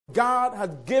God has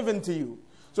given to you.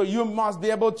 So you must be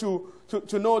able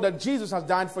to know that Jesus has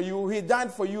died for you. He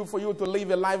died for you to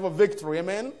live a life of victory.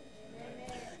 Amen?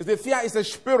 The fear is a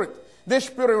spirit. This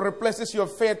spirit replaces your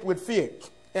faith with fear.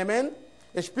 Amen?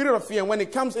 A spirit of fear, when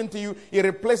it comes into you, it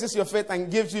replaces your faith and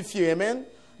gives you fear. Amen?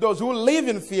 Those who live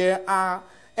in fear are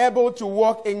able to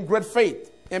walk in great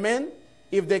faith. Amen?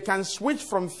 If they can switch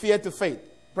from fear to faith.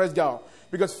 Praise God.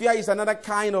 Because fear is another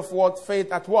kind of what?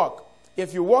 Faith at work.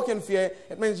 If you walk in fear,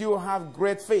 it means you have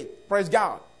great faith. Praise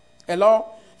God. Hello?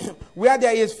 Where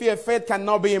there is fear, faith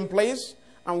cannot be in place.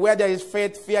 And where there is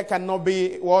faith, fear cannot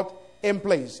be what? In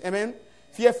place. Amen?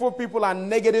 Fearful people are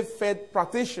negative faith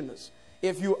practitioners.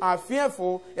 If you are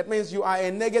fearful, it means you are a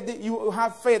negative, you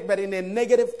have faith, but in a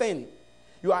negative thing.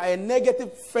 You are a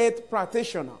negative faith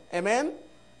practitioner. Amen?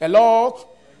 Hello?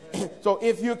 Amen. So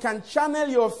if you can channel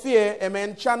your fear,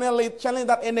 amen, channel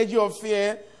that energy of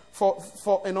fear for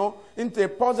into a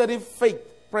positive faith,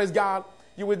 praise God,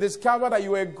 you will discover that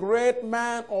you are a great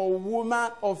man or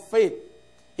woman of faith.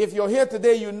 If you're here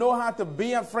today, you know how to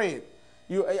be afraid.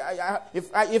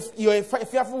 If you're a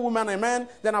fearful woman or man,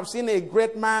 then I've seen a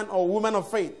great man or woman of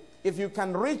faith. If you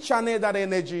can rechannel that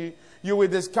energy, you will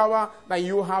discover that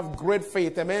you have great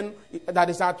faith, amen, that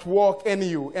is at work in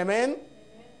you, amen?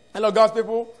 Hello, God's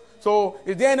people. So,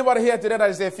 is there anybody here today that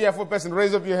is a fearful person?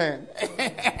 Raise up your hand.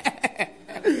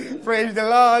 Praise the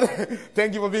Lord.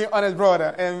 Thank you for being honest,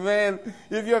 brother. Amen.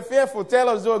 If you're fearful, tell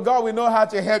us, oh God, we know how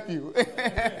to help you.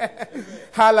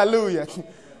 Hallelujah.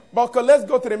 But let's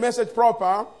go to the message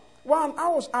proper. One, I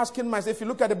was asking myself, if you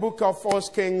look at the book of 1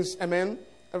 Kings, amen,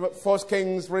 1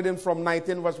 Kings reading from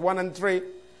 19, verse 1 and 3,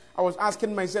 I was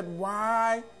asking myself,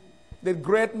 why did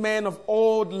great men of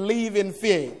old live in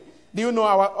fear? Do you know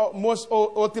our most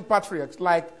old patriarchs,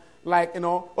 like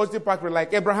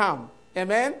Abraham,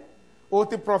 amen?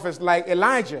 Old prophets like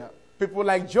Elijah, people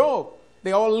like Job,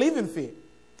 they all live in fear.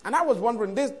 And I was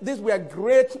wondering, these were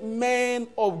great men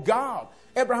of God.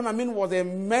 Abraham, was a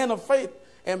man of faith,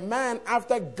 a man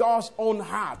after God's own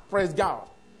heart. Praise God.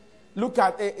 Look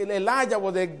at Elijah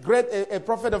was a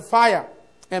prophet of fire.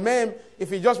 Amen. If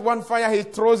he just wants fire, he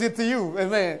throws it to you.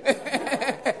 Amen.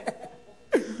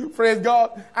 Praise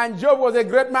God. And Job was a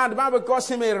great man. The Bible calls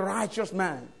him a righteous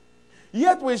man.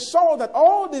 Yet we saw that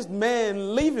all these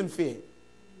men live in fear.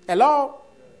 Hello?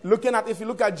 If you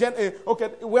look at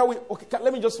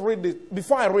let me just read this.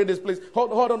 Before I read this, please.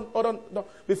 Hold on. No.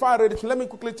 Before I read it, let me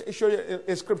quickly show you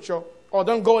a scripture. Or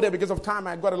don't go there because of time.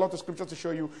 I've got a lot of scriptures to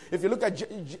show you. If you look at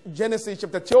Genesis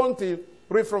chapter 20,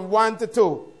 read from 1 to 2,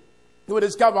 you will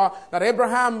discover that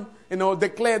Abraham,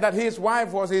 declared that his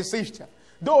wife was his sister.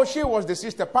 Though she was the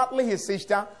sister, partly his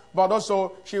sister, but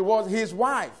also she was his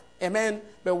wife. Amen.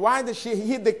 But why did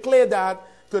he declare that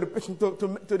to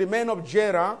the men of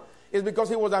Gerar? Is because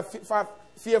he was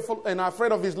fearful and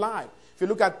afraid of his life. If you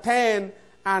look at 10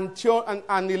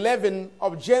 and 11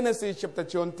 of Genesis chapter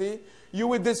 20, you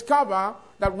will discover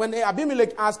that when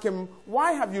Abimelech asked him,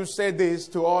 why have you said this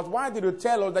to us? Why did you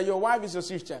tell us that your wife is your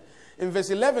sister? In verse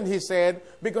 11, he said,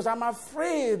 because I'm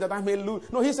afraid that I may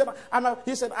lose. No, he said,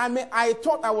 I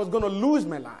thought I was going to lose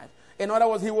my life. In other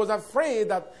words, he was afraid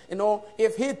that,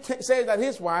 if he says that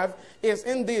his wife is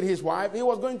indeed his wife, he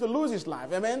was going to lose his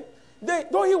life. Amen?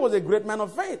 Though he was a great man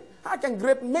of faith. How can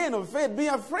great men of faith be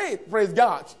afraid? Praise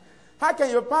God. How can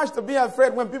your pastor be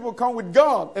afraid when people come with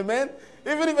God? Amen?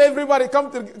 Even if everybody come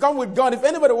with God, if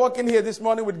anybody walk in here this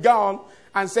morning with God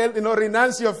and say,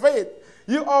 renounce your faith,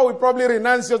 you all will probably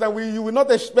renounce yours, and you will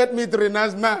not expect me to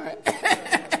renounce mine.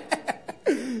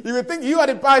 You will think you are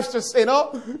the pastors,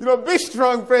 be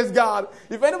strong, praise God.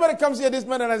 If anybody comes here this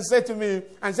morning and say to me,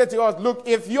 and say to us, look,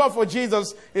 if you are for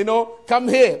Jesus, come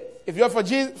here. If you're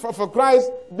for Christ,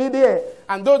 be there.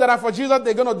 And those that are for Jesus,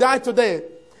 they're going to die today.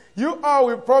 You all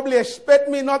will probably expect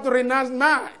me not to renounce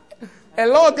mine.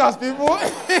 Hello, God's people.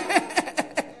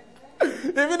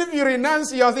 Even if you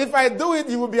renounce yours, if I do it,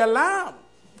 you will be alarmed.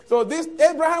 So this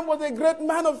Abraham was a great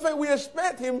man of faith. We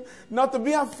expect him not to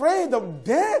be afraid of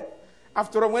death.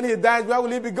 After all, when he dies, where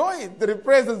will he be going? To the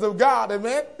presence of God,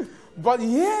 amen? But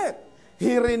yet,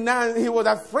 he renounced, he was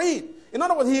afraid. In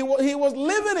other words, he was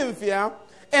living in fear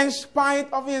in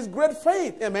spite of his great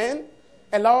faith, amen?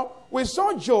 Hello? We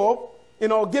saw Job,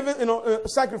 giving,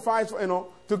 sacrifice,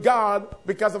 to God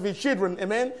because of his children,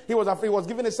 amen? He was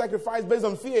given a sacrifice based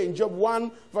on fear in Job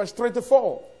 1, verse 3 to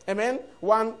 4, amen?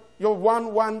 Job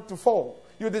 1 to 4.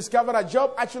 You discover that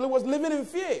Job actually was living in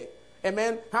fear,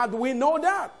 amen? How do we know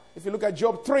that? If you look at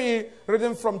Job 3,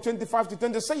 written from 25 to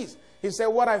 26, he said,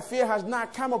 what I fear has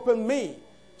not come upon me.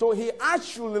 So he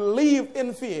actually lived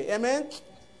in fear, amen?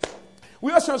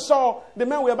 We also saw the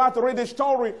man we're about to read the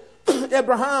story,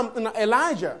 Abraham and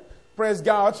Elijah. Praise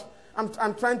God.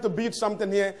 I'm trying to build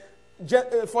something here.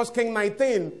 1 King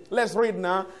 19. Let's read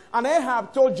now. And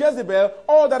Ahab told Jezebel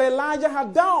all that Elijah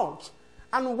had done,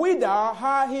 and with her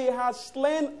how he had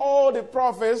slain all the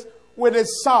prophets with a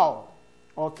sword.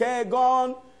 Okay, go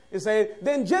on. He said,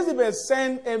 then Jezebel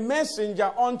sent a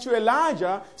messenger unto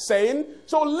Elijah, saying,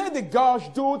 so let the gods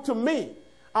do to me,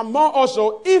 and more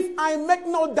also, if I make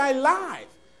not thy life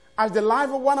as the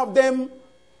life of one of them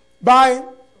by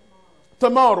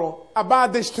tomorrow,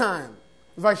 about this time.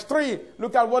 Verse 3,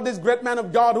 look at what this great man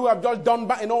of God who have just done,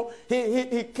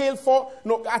 he killed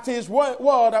at his word,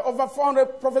 over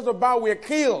 400 prophets of Baal were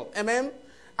killed. Amen.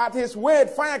 At his word,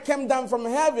 fire came down from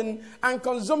heaven and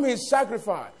consumed his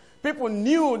sacrifice. People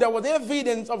knew there was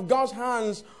evidence of God's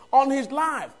hands on his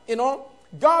life.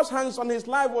 God's hands on his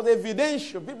life was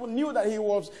evidential. People knew that he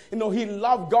was, he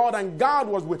loved God and God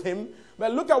was with him.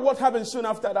 But look at what happened soon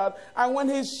after that. And when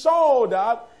he saw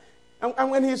that,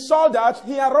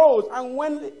 he arose and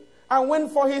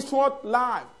went for his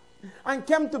life, and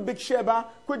came to Beersheba,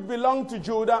 which belonged to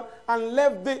Judah, and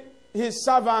left his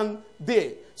servant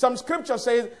there. Some scripture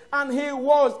says, and he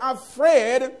was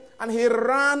afraid, and he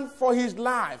ran for his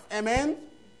life. Amen.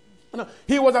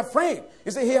 He was afraid.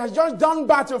 You see, he has just done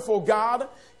battle for God,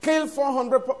 killed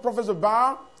 400 prophets of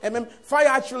Baal. Amen. Fire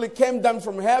actually came down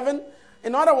from heaven.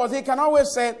 In other words, he can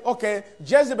always say, okay,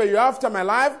 Jezebel, you're after my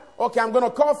life. Okay, I'm going to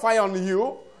call fire on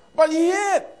you. But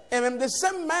yet, amen, the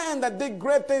same man that did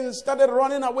great things started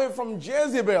running away from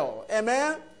Jezebel.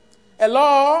 Amen.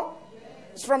 Hello?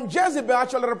 Yes. From Jezebel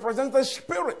actually represents the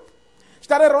spirit.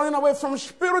 Started running away from the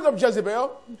spirit of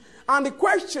Jezebel. And the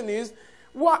question is,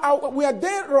 was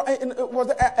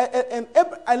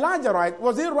Elijah right?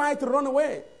 Was he right to run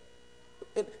away?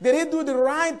 Did he do the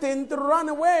right thing to run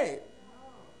away?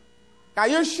 Are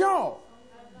you sure?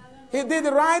 He did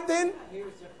the right thing? He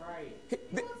was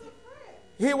afraid.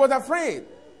 He was afraid.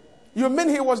 You mean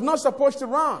he was not supposed to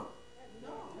run?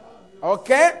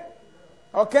 Okay?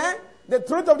 Okay? The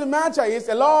truth of the matter is,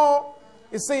 hello?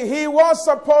 You see, he was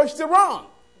supposed to run.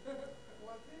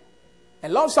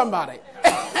 Hello, somebody.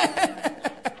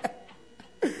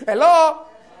 Hello?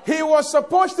 He was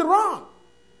supposed to run.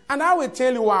 And I will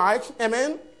tell you why.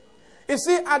 Amen? You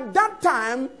see, at that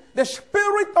time, the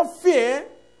spirit of fear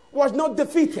was not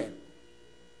defeated.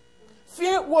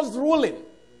 Fear was ruling.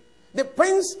 The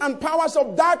prince and powers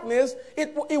of darkness,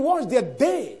 it was their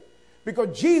day.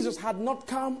 Because Jesus had not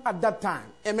come at that time.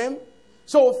 Amen?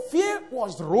 So fear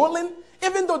was ruling.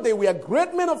 Even though they were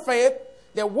great men of faith,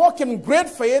 they walk in great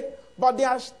faith, but there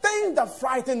are things that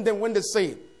frighten them when they see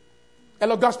it.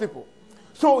 Hello, God's people.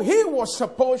 So he was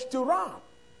supposed to run.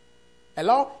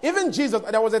 Hello? Even Jesus,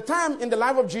 there was a time in the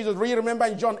life of Jesus, you remember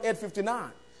in John 8:59,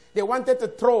 they wanted to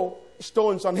throw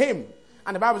stones on him.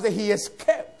 And the Bible says he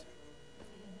escaped.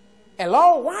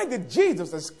 Hello? Why did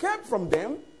Jesus escape from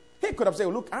them? He could have said,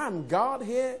 look, I'm God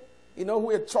here. You know who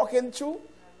we're talking to?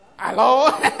 Hello?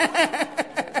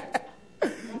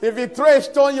 If you throw a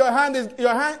stone, your hand is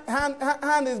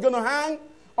going to hang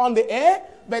on the air.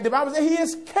 But the Bible says he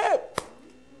escaped.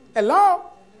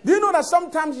 Hello? Do you know that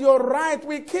sometimes your right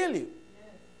will kill you?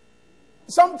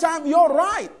 Sometimes your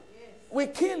right will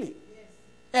kill you.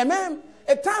 Amen.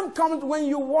 A time comes when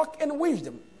you walk in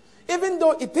wisdom. Even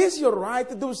though it is your right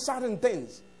to do certain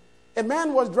things. A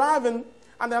man was driving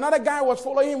and another guy was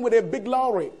following him with a big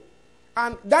lorry.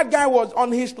 And that guy was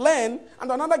on his lane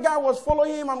and another guy was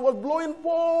following him and was blowing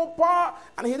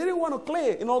and he didn't want to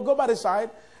clear, go by the side.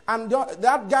 And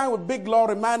that guy with big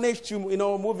lorry managed to,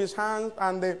 move his hands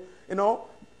and,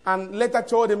 and later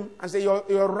told him and said,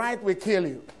 your right will kill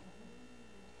you.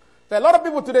 So a lot of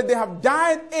people today, they have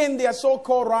died in their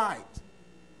so-called right.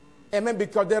 Amen.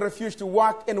 Because they refuse to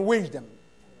walk in wisdom.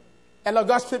 Hello,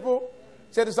 God's people.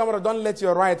 Say to somebody, don't let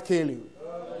your right kill you.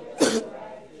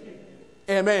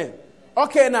 Amen.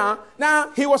 Okay, now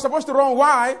he was supposed to run.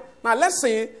 Why? Now let's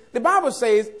see. The Bible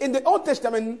says in the Old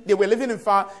Testament, they were living in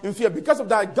fear. Because of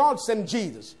that, God sent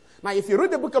Jesus. Now, if you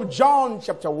read the book of John,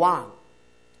 chapter 1.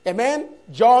 Amen.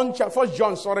 Chapter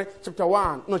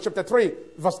 3,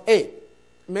 verse 8.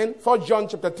 Amen. 1 John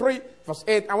chapter 3, verse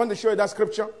 8. I want to show you that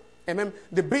scripture. Amen.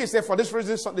 The beast said, for this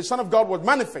reason, the Son of God was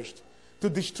manifest to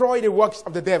destroy the works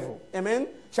of the devil. Amen.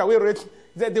 Shall we read?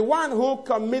 That the one who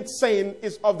commits sin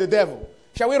is of the devil.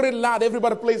 Shall we read loud?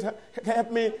 Everybody, please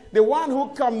help me. The one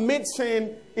who commits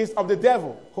sin is of the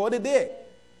devil. Hold it there.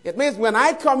 It means when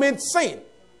I commit sin,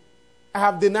 I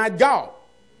have denied God.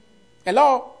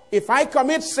 Hello? If I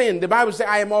commit sin, the Bible says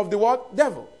I am of the what?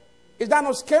 Devil. Is that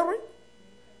not scary?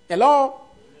 Hello?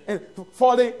 And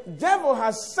for the devil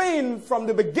has sinned from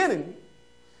the beginning.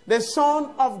 The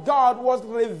Son of God was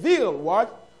revealed,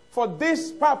 what? For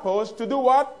this purpose, to do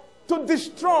what? to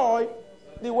destroy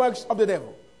the works of the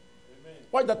devil.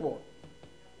 What's that word?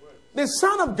 The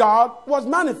Son of God was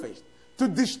manifest to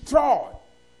destroy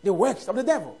the works of the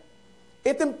devil.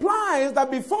 It implies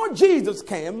that before Jesus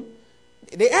came,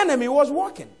 the enemy was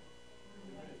working.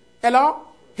 Hello?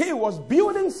 He was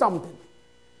building something.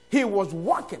 He was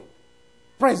working.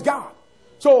 Praise God.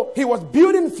 So he was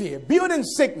building fear, building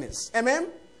sickness. Amen?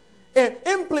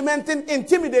 Implementing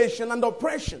intimidation and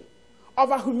oppression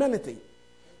over humanity.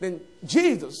 Then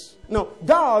Jesus,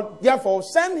 God therefore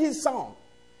sent his Son.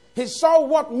 He saw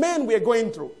what men were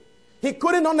going through. He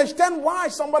couldn't understand why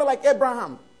somebody like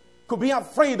Abraham could be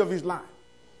afraid of his life.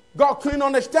 God couldn't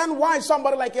understand why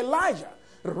somebody like Elijah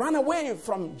ran away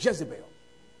from Jezebel.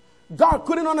 God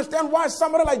couldn't understand why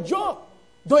somebody like Job,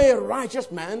 though a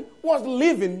righteous man, was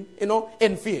living,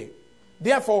 in fear.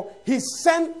 Therefore, he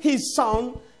sent his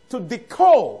Son to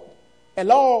decode,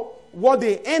 what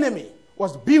the enemy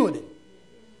was building.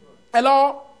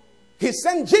 He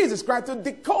sent Jesus Christ to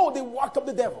decode the work of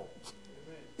the devil.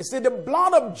 You see, the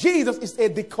blood of Jesus is a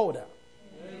decoder.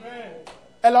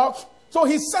 Amen. So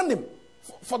he sent him.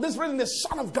 For this reason, the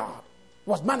Son of God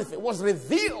was manifest, was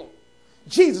revealed.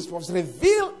 Jesus was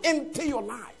revealed into your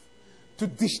life to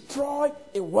destroy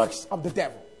the works of the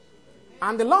devil.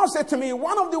 And the Lord said to me,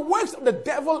 one of the works of the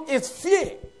devil is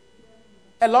fear.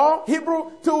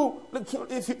 Hebrew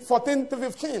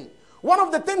 2:14-15. One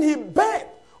of the things he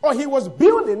bet or he was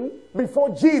building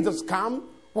before Jesus came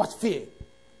was fear.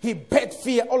 He bet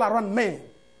fear all around men.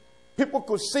 People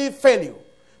could see failure.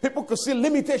 People could see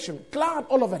limitation, cloud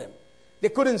all over them. They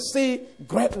couldn't see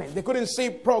greatness. They couldn't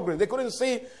see progress. They couldn't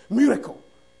see miracle.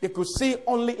 They could see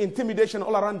only intimidation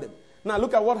all around them. Now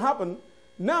look at what happened.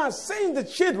 Now since the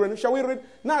children, shall we read?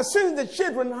 Now since the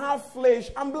children have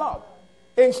flesh and blood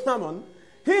in common,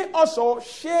 he also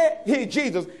shared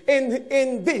Jesus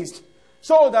in this,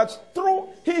 so that through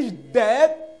his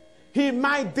death he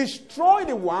might destroy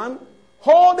the one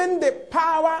holding the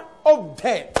power of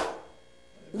death.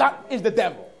 That is the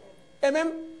devil.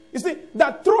 Amen. You see,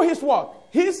 that through his what?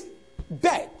 His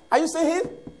death. Are you saying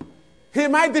it? He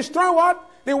might destroy what?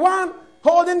 The one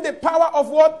holding the power of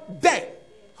what? Death.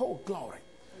 Oh, glory.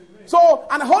 Amen. So,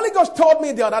 and the Holy Ghost told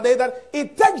me the other day that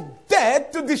it takes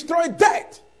death to destroy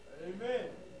death. Amen.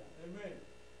 Amen.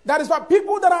 That is why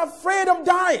people that are afraid of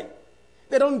dying,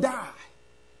 they don't die.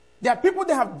 There are people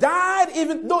that have died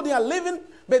even though they are living,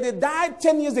 but they died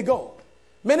 10 years ago.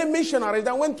 Many missionaries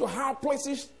that went to hard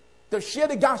places to share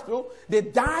the gospel, they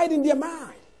died in their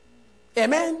mind.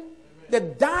 Amen? Amen. They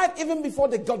died even before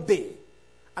they got there.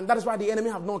 And that is why the enemy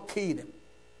have not killed them.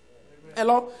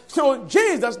 Hello? So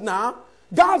Jesus now,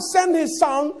 God sent his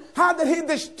Son. How did he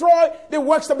destroy the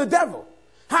works of the devil?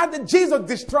 How did Jesus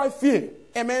destroy fear?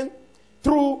 Amen?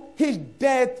 Through his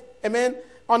death, amen,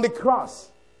 on the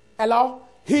cross. Hello?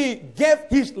 He gave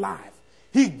his life.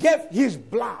 He gave his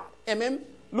blood. Amen?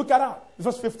 Look at that.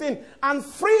 Verse 15. And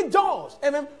freed those,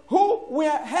 amen, who were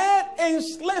held in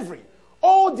slavery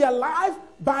all their life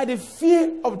by the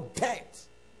fear of death.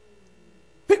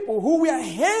 People who were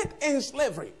held in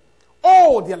slavery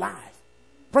all their life.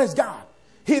 Praise God.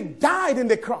 He died in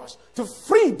the cross to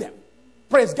free them.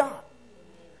 Praise God.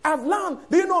 I've learned,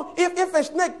 do you know, if a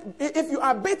snake, if you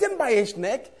are bitten by a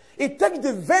snake, it takes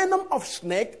the venom of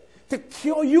snake to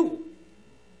cure you.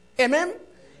 Amen.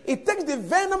 It takes the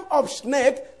venom of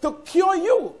snake to cure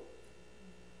you.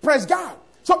 Praise God.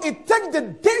 So it takes the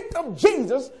death of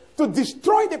Jesus to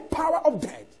destroy the power of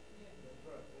death.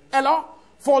 Hello?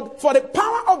 For the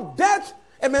power of death,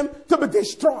 amen, to be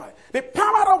destroyed. The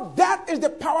power of death is the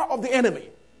power of the enemy.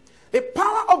 The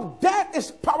power of death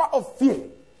is power of fear.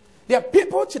 There are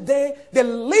people today, they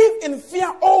live in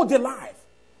fear all their life.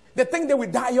 They think they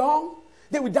will die young.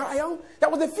 They will die young.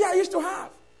 That was the fear I used to have.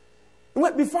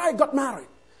 Before I got married,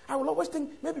 I will always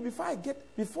think, maybe that's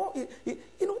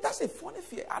a funny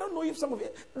fear. I don't know if some of you,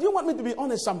 do you want me to be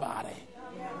honest, somebody?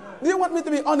 Do you want me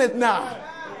to be honest now?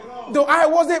 Though I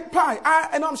was a pastor,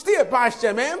 and I'm still a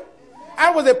pastor, man.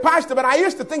 I was a pastor, but I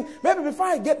used to think, maybe before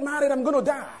I get married, I'm going to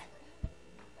die.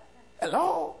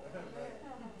 Hello?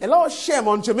 Hello, shame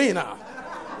unto me now.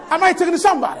 Am I talking to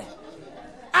somebody?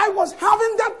 I was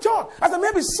having that thought. I said,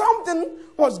 maybe something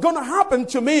was going to happen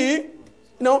to me,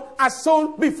 as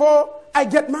soon before I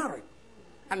get married.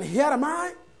 And here am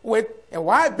I with a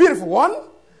wife, beautiful one,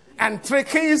 and 3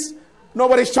 kids.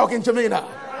 Nobody's talking to me now.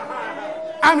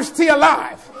 I'm still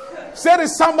alive. Say to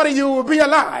somebody, you will be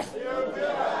alive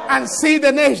and see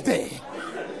the next day.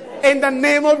 In the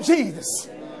name of Jesus.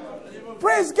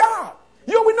 Praise God.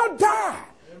 You will not die.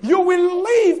 You will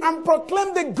live and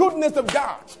proclaim the goodness of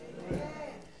God.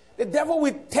 The devil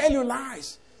will tell you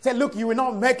lies. Say, look, you will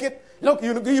not make it. Look,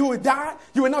 you will die.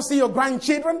 You will not see your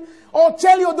grandchildren. Or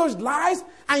tell you those lies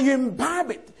and you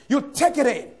imbibe it. You take it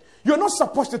in. You're not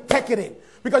supposed to take it in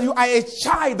because you are a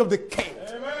child of the King.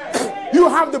 Amen. You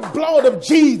have the blood of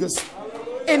Jesus.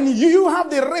 And you have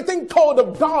the written code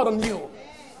of God on you.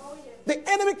 The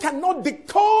enemy cannot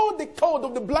decode the code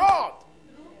of the blood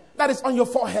that is on your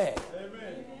forehead.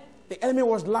 Amen. The enemy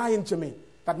was lying to me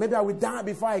that maybe I will die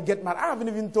before I get married. I haven't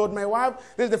even told my wife.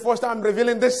 This is the first time I'm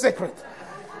revealing this secret.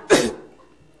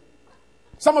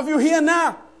 Some of you here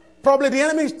now, probably the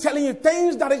enemy is telling you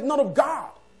things that is not of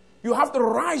God. You have to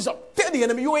rise up. Tell the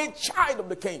enemy you are a child of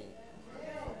the King.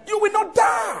 You will not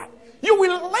die. You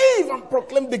will live and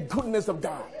proclaim the goodness of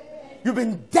God. You've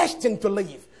been destined to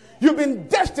live. You've been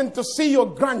destined to see your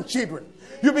grandchildren.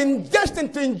 You've been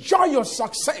destined to enjoy your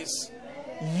success.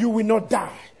 You will not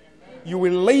die. You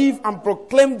will live and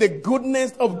proclaim the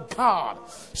goodness of God.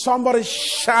 Somebody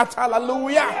shout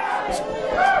hallelujah.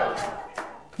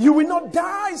 You will not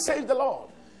die, says the Lord.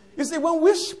 You see, when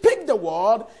we speak the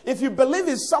word, if you believe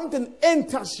it, something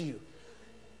enters you.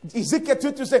 Ezekiel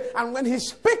 2 says, and when he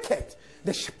speaketh,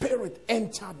 the spirit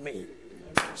entered me.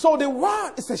 So the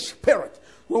word is a spirit.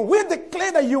 When we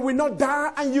declare that you will not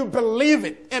die and you believe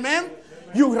it, amen,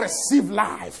 you receive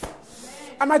life.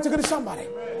 Am I talking to somebody?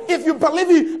 If you believe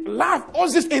it, life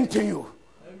oozes into you.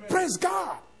 Praise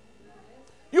God.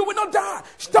 You will not die.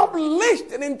 Stop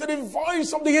listening to the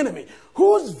voice of the enemy.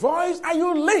 Whose voice are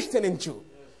you listening to?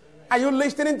 Are you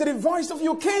listening to the voice of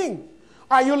your King?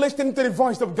 Are you listening to the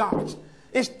voice of God?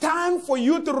 It's time for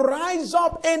you to rise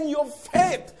up in your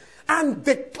faith and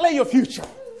declare your future.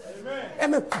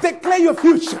 Amen. Declare your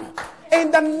future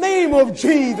in the name of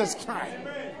Jesus Christ.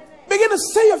 Amen. Begin to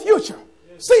see your future.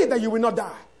 See that you will not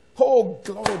die. Oh,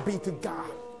 glory be to God.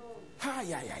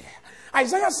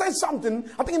 Isaiah said something,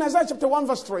 I think in Isaiah chapter 1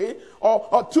 verse 3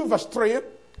 or 2 verse 3,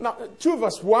 no, 2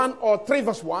 verse 1 or 3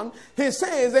 verse 1. He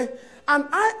says, and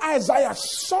I, Isaiah,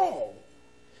 saw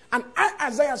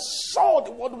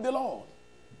the word of the Lord.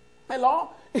 Hello?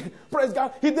 Praise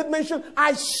God. He did mention,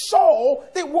 I saw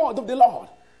the word of the Lord.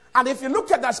 And if you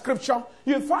look at that scripture,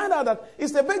 you find out that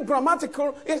it's a bit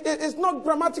grammatical. It's not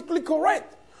grammatically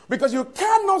correct. Because you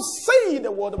cannot see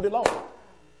the word of the Lord.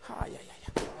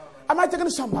 Am I talking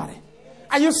to somebody?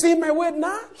 Are you seeing my word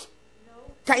now?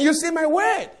 Can you see my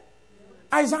word?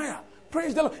 Isaiah.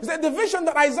 Praise the Lord. It's the vision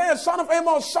that Isaiah, son of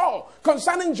Amos, saw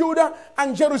concerning Judah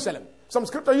and Jerusalem. Some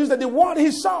scripture use that the word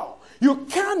he saw. You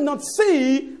cannot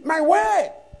see my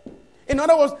word. In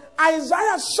other words,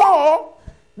 Isaiah saw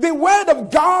the word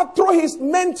of God through his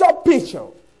mental picture.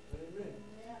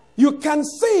 You can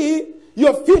see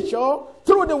your future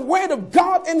through the word of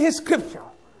God in his scripture.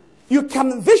 You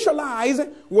can visualize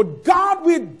what God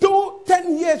will do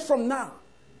 10 years from now.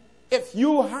 If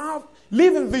you have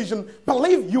living vision,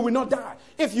 believe you will not die.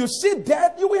 If you see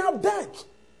death, you will have death.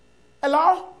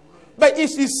 Hello? But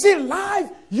if you see life,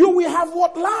 you will have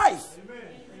what? Life. Amen.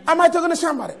 Am I talking to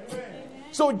somebody? Amen.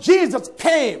 So Jesus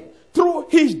came through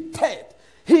his death.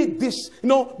 He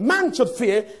mantled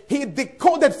fear. He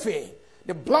decoded fear.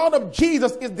 The blood of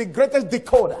Jesus is the greatest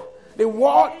decoder the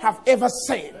world have ever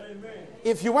seen. Amen.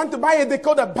 If you want to buy a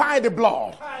decoder, buy the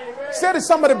blood. Amen. Say to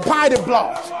somebody, buy the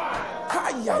blood.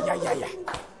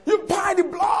 You buy the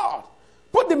blood.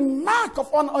 Put the mark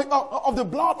of the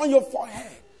blood on your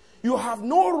forehead. You have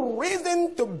no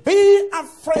reason to be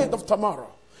afraid of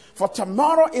tomorrow. For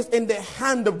tomorrow is in the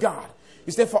hand of God.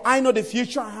 He said, for I know the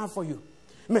future I have for you.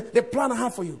 The plan I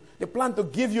have for you. The plan to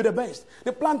give you the best.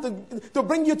 The plan to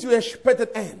bring you to a expected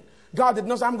end. God did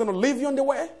not say, I'm going to leave you on the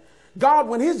way. God,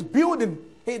 when he's building,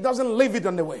 he doesn't leave it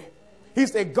on the way.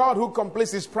 He's a God who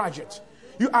completes his project.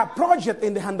 You are a project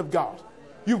in the hand of God.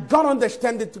 You've got to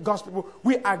understand it to God's people.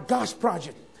 We are God's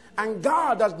project. And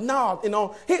God does not,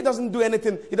 he doesn't do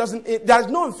anything. There is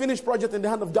no unfinished project in the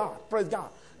hand of God. Praise God.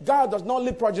 God does not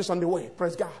leave projects on the way.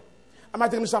 Praise God. Am I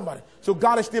telling somebody? So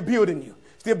God is still building you.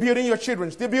 Still building your children.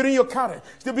 Still building your career.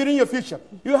 Still building your future.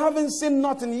 You haven't seen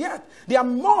nothing yet. There are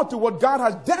more to what God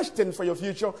has destined for your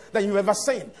future than you've ever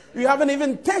seen. You haven't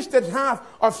even tasted half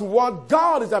of what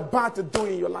God is about to do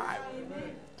in your life.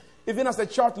 Amen. Even as a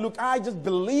church, look, I just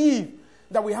believe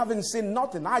that we haven't seen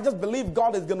nothing. I just believe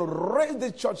God is going to raise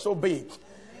this church so big.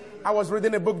 I was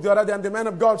reading a book the other day and the man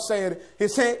of God said, he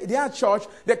said, their church,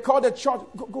 they call the church,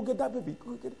 go get that baby.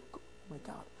 Go get it. Go. Oh my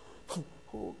God.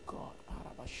 Oh God.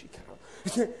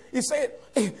 He said,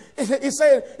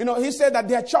 that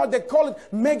their church, they call it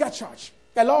mega church.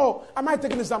 Hello? Am I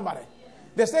talking to somebody?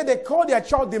 They said they call their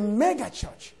church the mega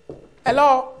church.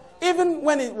 Hello? Even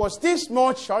when it was this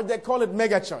small church, they call it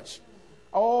mega church.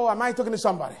 Oh, am I talking to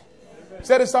somebody?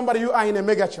 Say to somebody, you are in a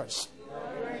mega church.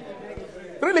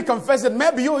 Really confess it.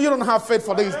 Maybe you don't have faith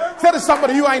for this. Tell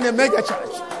somebody you are in a mega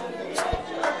church.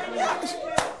 Yes.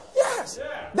 Yes.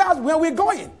 That's where we're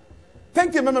going.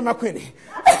 Thank you, Mama McQueenie.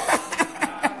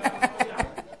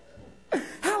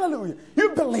 Hallelujah. You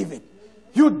believe it.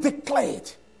 You declare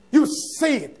it. You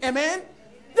say it. Amen.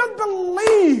 Just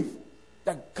believe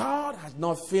that God has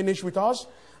not finished with us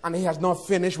and he has not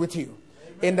finished with you.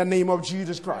 Amen. In the name of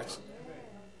Jesus Christ.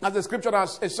 As the scripture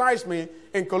has excites me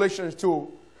in Colossians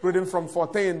 2, reading from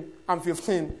 14 and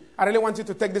 15. I really want you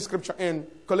to take this scripture in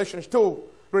Colossians 2,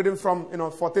 reading from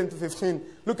 14 to 15.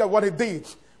 Look at what he did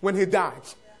when he died.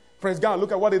 Praise God.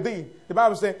 Look at what he did. The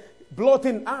Bible says,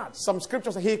 blotting out. Some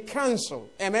scriptures say he canceled.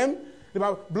 Amen. The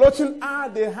Bible, blotting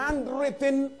out the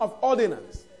handwriting of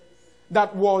ordinance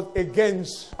that was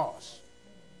against us.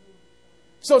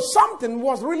 So something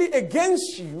was really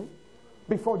against you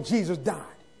before Jesus died.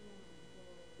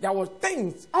 There was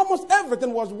things, almost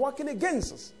everything was working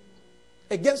against us,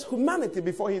 against humanity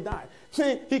before he died.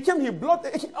 See, he came, he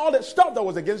blotted all the stuff that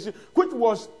was against you, which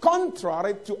was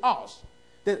contrary to us.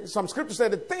 Some scriptures say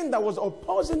the thing that was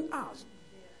opposing us,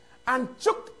 and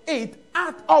took it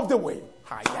out of the way.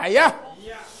 Yeah.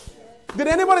 Did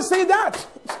anybody say that?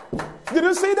 Did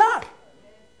you say that?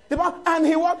 And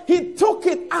he took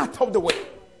it out of the way,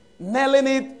 nailing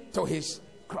it to his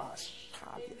cross.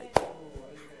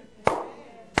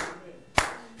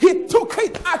 He took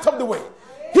it out of the way.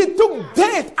 He took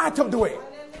death out of the way.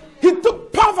 He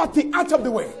took poverty out of the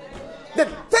way. The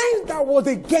thing that was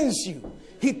against you,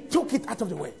 he took it out of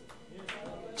the way.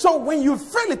 So when you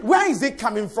feel it, where is it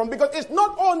coming from? Because it's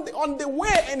not on the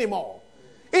way anymore.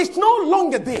 It's no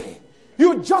longer there.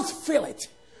 You just feel it,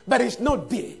 but it's not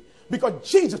there because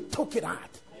Jesus took it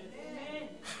out.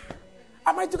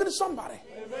 Am I talking to somebody?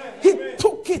 He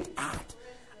took it out.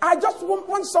 I just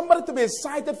want somebody to be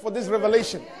excited for this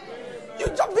revelation. You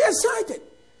just be excited.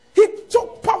 He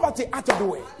took poverty out of the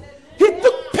way. He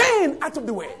took pain out of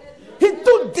the way. He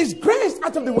took disgrace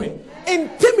out of the way.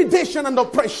 Intimidation and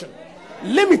oppression.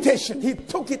 Limitation. He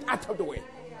took it out of the way.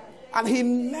 And he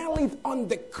nailed it on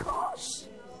the cross.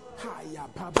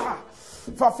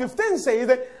 For 15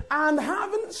 says, and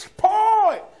having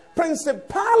spoiled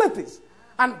principalities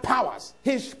and powers,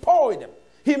 he spoiled them.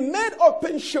 He made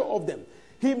open show of them.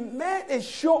 He made a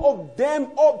show of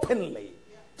them openly,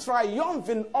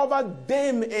 triumphing over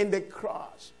them in the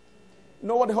cross. You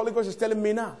know what the Holy Ghost is telling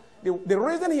me now? The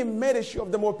reason he made a show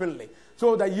of them openly,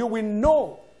 so that you will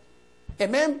know.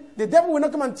 Amen. The devil will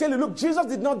not come and tell you, look, Jesus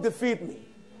did not defeat me.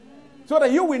 So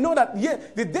that you will know that, yeah,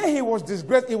 the day he was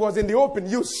disgraced, he was in the open.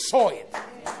 You saw it.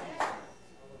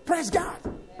 Praise God.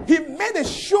 He made a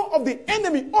show of the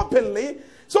enemy openly,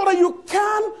 so that you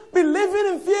can't be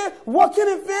living in fear, walking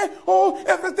in fear. Oh,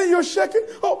 everything you're shaking.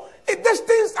 Oh, these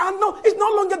things are it's no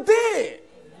longer there.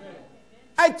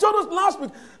 I told us last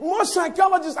week, most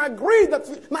psychologists agree that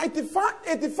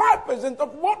 85%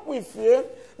 of what we fear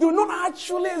do not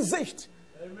actually exist.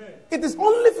 Amen. It is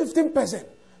only 15%.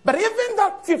 But even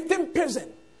that 15%,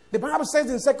 the Bible says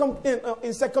in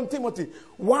 2 Timothy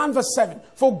 1 verse 7,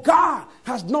 for God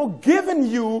has not given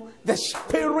you the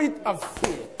spirit of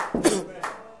fear.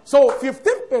 So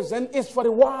 15% is for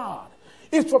the world.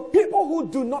 It's for people who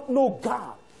do not know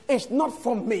God. It's not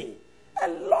for me. A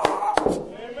lot.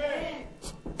 Amen.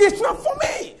 It's not for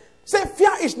me. Say,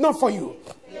 fear is not for you.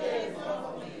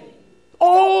 Not for me.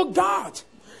 Oh God.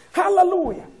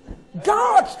 Hallelujah.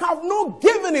 God have not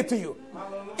given it to you.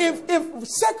 If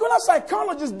secular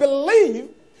psychologists believe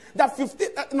that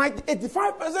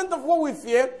 85% of what we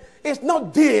fear is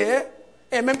not there,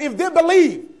 amen, if they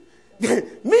believe,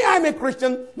 me, I'm a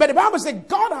Christian, but the Bible says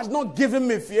God has not given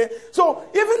me fear. So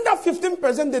even that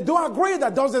 15% they do agree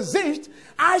that does exist,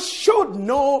 I should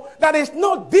know that it's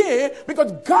not there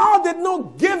because God did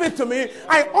not give it to me.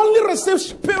 I only received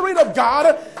Spirit of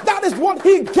God. That is what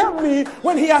He gave me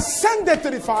when He ascended to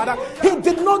the Father. He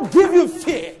did not give you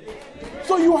fear.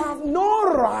 So you have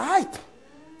no right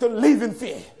to live in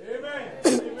fear.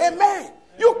 Amen. Amen.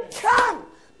 You can't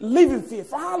live in fear.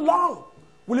 For how long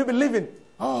will you be living?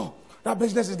 Oh, that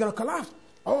business is going to collapse.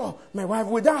 Oh, my wife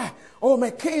will die. Oh,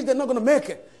 my kids, they're not going to make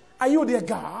it. Are you their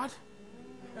God?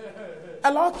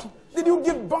 Hello? Did you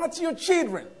give birth to your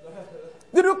children?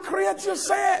 Did you create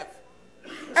yourself?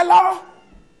 Hello?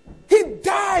 He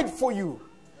died for you.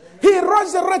 He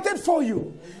resurrected for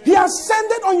you. He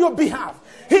ascended on your behalf.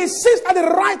 He sits at the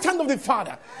right hand of the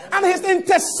Father. And He's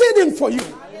interceding for you.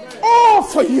 All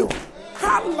for you.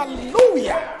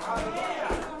 Hallelujah.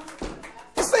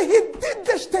 He said He did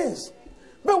these things.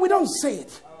 But we don't say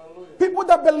it. People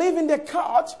that believe in their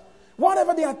cult,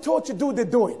 whatever they are told to do, they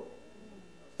do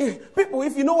it. People,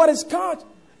 if you know what is cult,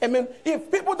 Amen.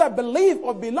 If people that believe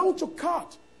or belong to God,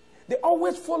 they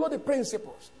always follow the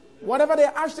principles. Whatever they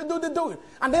ask to do, they do it.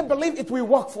 And they believe it will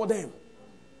work for them.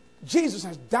 Jesus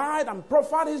has died and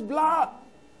proffered his blood.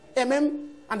 Amen.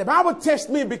 And the Bible tells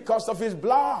me because of his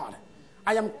blood,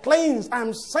 I am cleansed, I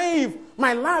am saved,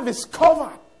 my life is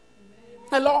covered.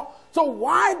 Hello? So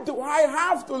why do I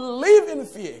have to live in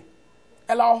fear?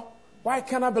 Hello? Why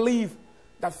can't I believe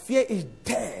that fear is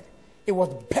dead? It was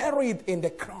buried in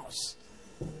the cross.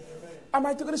 Amen. Am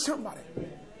I talking to somebody?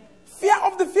 Amen. Fear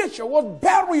of the future was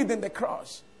buried in the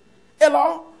cross.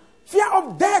 Hello? Fear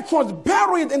of death was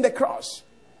buried in the cross.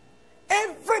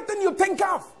 Everything you think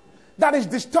of that is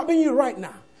disturbing you right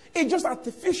now, it's just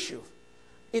artificial.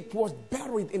 It was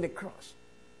buried in the cross.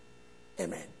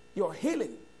 Amen. Your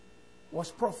healing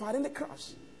was proffered in the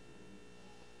cross.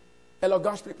 Hello,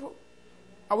 God's people.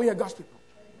 Are we here, God's people?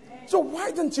 So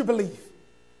why don't you believe?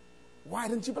 Why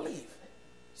don't you believe?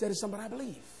 Say to somebody, I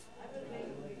believe.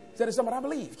 Say to somebody, I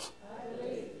believe.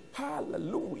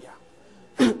 Hallelujah.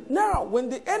 Now, when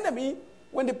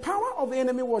the power of the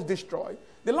enemy was destroyed,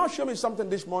 the Lord showed me something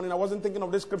this morning. I wasn't thinking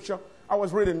of this scripture I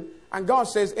was reading. And God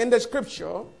says in the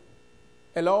scripture,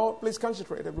 hello, please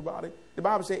concentrate, everybody. The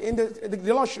Bible says,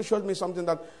 the Lord showed me something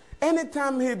that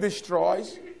anytime he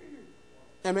destroys,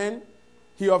 amen,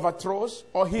 he overthrows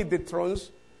or he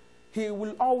dethrones, he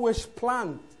will always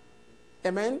plant.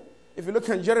 Amen. If you look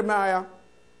at Jeremiah,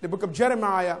 the book of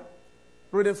Jeremiah,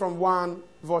 reading from 1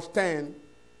 verse 10.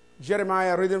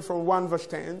 Jeremiah reading from 1 verse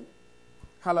 10.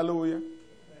 Hallelujah. Amen.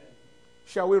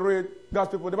 Shall we read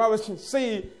God's people? The Bible says,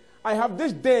 see, I have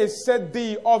this day set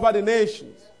thee over the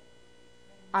nations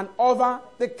and over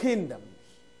the kingdoms.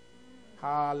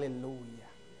 Hallelujah.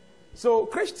 So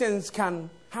Christians can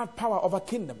have power over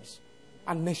kingdoms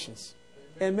and nations.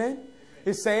 Amen.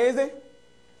 It says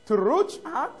to root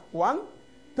out, 1,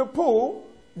 to pull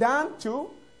down, 2,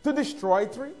 to destroy,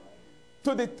 3,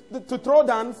 to throw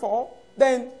down, 4,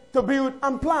 then to build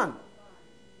and plant.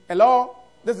 Hello?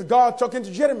 This is God talking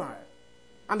to Jeremiah.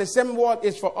 And the same word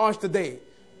is for us today.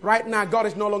 Right now, God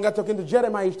is no longer talking to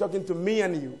Jeremiah. He's talking to me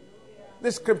and you.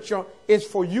 This scripture is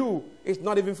for you. It's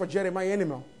not even for Jeremiah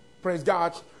anymore. Praise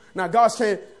God. Now, God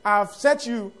said, I've set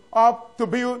you up to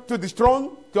build, to destroy,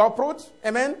 to uproot.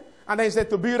 Amen? And then he said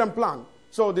to build and plant.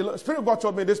 So the Spirit of God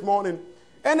told me this morning,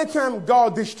 anytime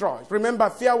God destroys, remember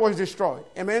fear was destroyed.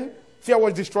 Amen? Fear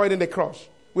was destroyed in the cross.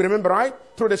 We remember, right?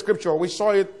 Through the scripture. We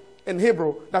saw it in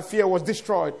Hebrew that fear was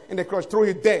destroyed in the cross through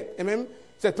his death. Amen?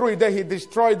 So through his death, he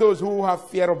destroyed those who have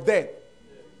fear of death.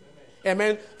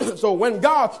 Amen? So when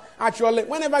God, actually,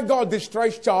 whenever God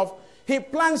destroys stuff, he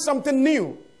plans something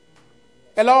new.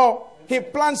 Hello? He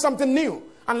plans something new.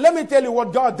 And let me tell you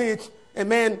what God did.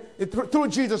 Amen? Through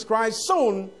Jesus Christ,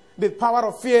 soon the power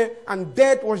of fear and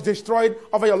death was destroyed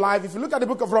over your life. If you look at the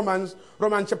book of Romans,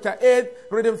 Romans chapter 8,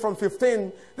 reading from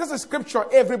 15, this is scripture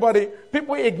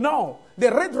people ignore. They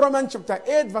read Romans chapter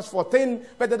 8, verse 14,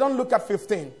 but they don't look at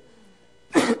 15.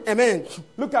 Amen.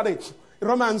 Look at it.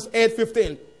 Romans 8,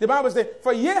 15. The Bible says,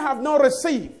 for ye have not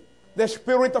received the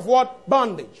spirit of what?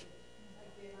 Bondage.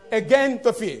 Again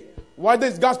to fear. What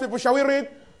is God's people? Shall we read?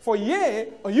 For ye,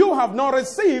 you have not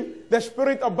received the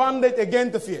spirit of bondage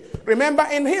again to fear. Remember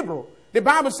in Hebrew, the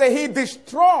Bible says he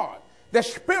destroyed the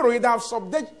spirit that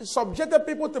subjected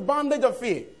people to bondage of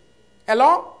fear.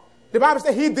 Hello? The Bible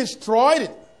says he destroyed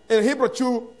it. In Hebrew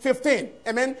 2:15.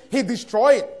 Amen? He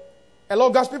destroyed it. Hello,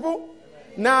 God's people? Amen.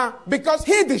 Now, because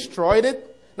he destroyed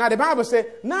it, now the Bible says,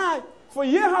 now, for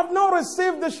ye have not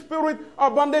received the spirit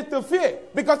of bondage to fear.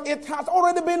 Because it has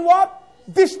already been what?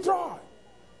 Destroyed.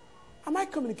 Am I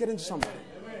communicating to somebody?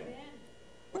 Amen.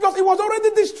 Because it was already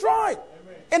destroyed.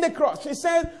 Amen. In the cross. He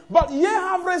said, but ye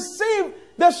have received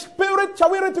the spirit,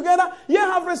 shall we read together? Ye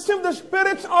have received the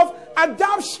spirit of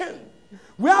adoption,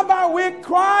 whereby we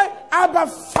cry, Abba,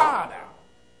 Father.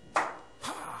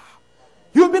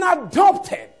 You've been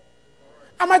adopted.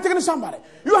 Am I talking to somebody?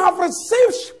 You have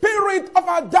received spirit of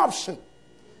adoption.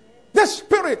 The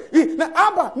spirit, the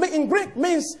Abba in Greek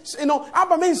means,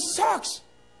 Abba means socks.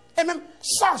 Amen.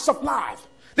 Source of life.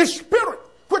 The spirit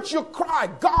which you cry,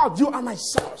 God, you are my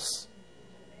source.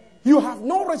 You have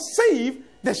not received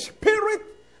the spirit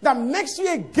that makes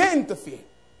you again to fear.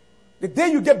 The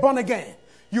day you get born again,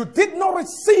 you did not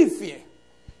receive fear.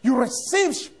 You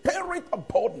received spirit of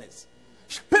boldness,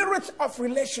 spirit of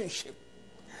relationship.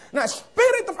 Now,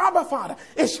 spirit of Abba Father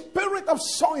is spirit of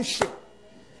sonship,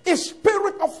 is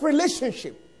spirit of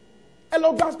relationship.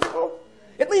 Hello, God's people.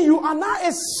 It means you are now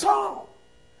a son.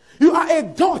 You are a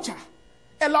daughter.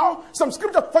 Hello? Some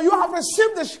scripture. For you have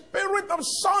received the spirit of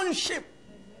sonship.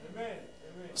 Amen.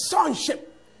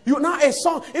 Sonship. You're not a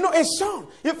son. You know, a son.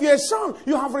 If you're a son,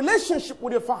 you have relationship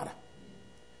with your father.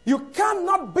 You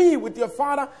cannot be with your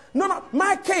father. No.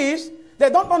 My case, they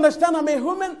don't understand I'm a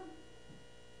human.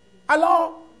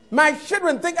 Hello? My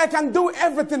children think I can do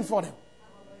everything for them.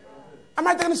 Am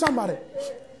I telling somebody?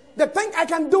 They think I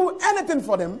can do anything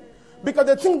for them because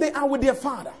they think they are with their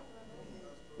father.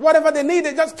 Whatever they need,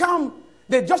 they just come.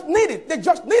 They just need it. They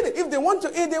just need it. If they want to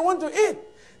eat, they want to eat.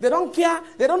 They don't care.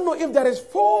 They don't know if there is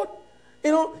food,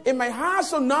 in my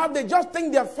house or not. They just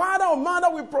think their father or mother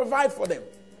will provide for them.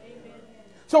 Amen.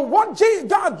 So what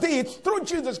God did through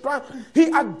Jesus Christ, He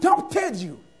adopted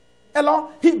you.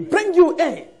 Hello? He bring you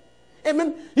in.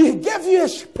 Amen. He gave you a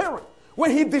spirit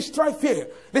when He destroyed fear.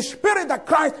 The spirit that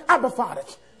cries, Abba Father.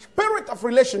 Spirit of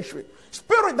relationship.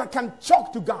 Spirit that can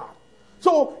talk to God.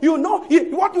 So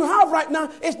what you have right now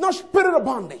is not spirit of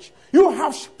bondage. You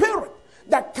have spirit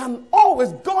that can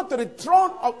always go to the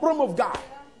throne room of God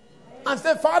and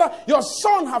say, Father, your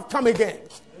son have come again.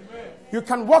 Amen. You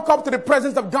can walk up to the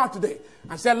presence of God today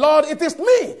and say, Lord, it is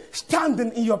me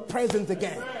standing in your presence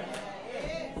again.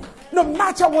 Amen. No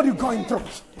matter what you're going through,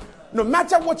 no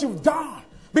matter what you've done,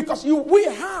 because we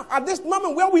have, at this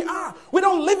moment where we are, we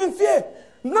don't live in fear.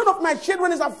 None of my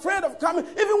children is afraid of coming,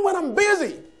 even when I'm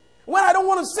busy. When I don't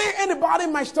want to see anybody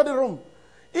in my study room.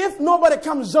 If nobody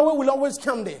comes, Zoe will always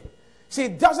come there. She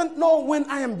doesn't know when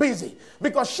I am busy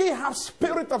because she has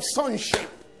spirit of sonship.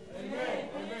 Amen.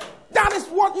 That is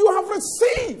what you have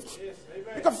received. Yes,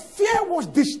 because fear was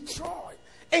destroyed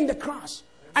in the cross.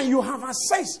 And you have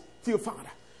access to your Father.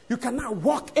 You can now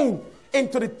walk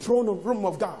into the throne room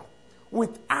of God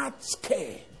without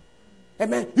scare.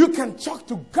 Amen. You can talk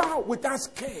to God without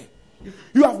scare.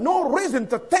 You have no reason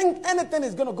to think anything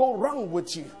is going to go wrong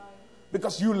with you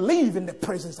because you live in the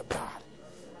presence of God.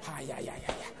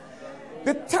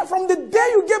 From the day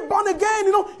you get born again,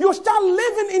 you start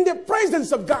living in the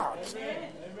presence of God.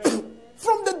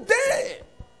 From the day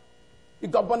you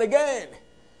got born again,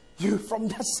 from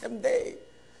that same day,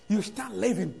 you start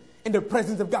living in the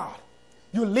presence of God.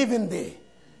 You live in there.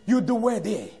 You dwell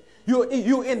there.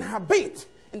 You inhabit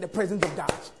in the presence of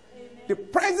God. The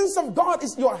presence of God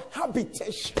is your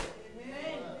habitation.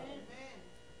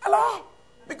 Hello?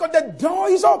 Because the door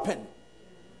is open.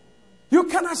 You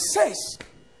can access.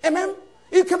 Amen?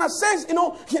 You can access,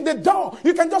 the door.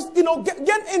 You can just,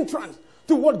 get entrance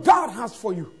to what God has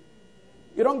for you.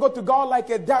 You don't go to God like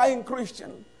a dying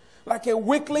Christian, like a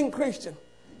weakling Christian.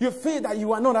 You feel that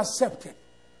you are not accepted.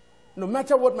 No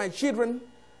matter what my children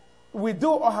will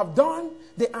do or have done,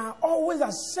 they are always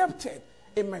accepted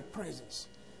in my presence.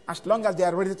 As long as they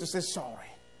are ready to say sorry.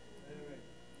 Amen.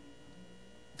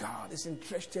 God is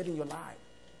interested in your life.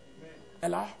 Amen.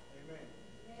 Hello? Amen.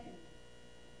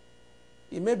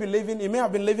 You may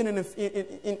have been living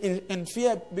in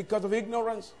fear because of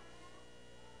ignorance.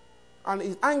 And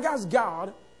it angers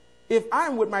God if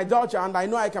I'm with my daughter and I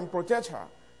know I can protect her.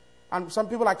 And some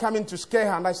people are coming to scare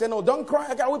her and I say, no, don't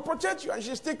cry. I will protect you. And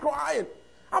she's still crying.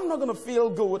 I'm not going to feel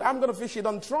good. I'm going to feel she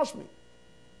don't trust me.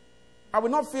 I will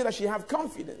not feel that she have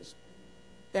confidence.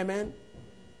 Amen.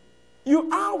 You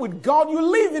are with God. You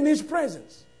live in His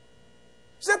presence.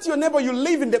 Say to your neighbor, you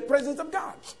live in the presence of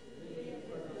God.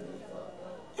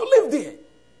 You live there.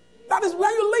 That is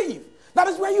where you live. That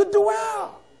is where you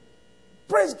dwell.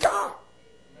 Praise God.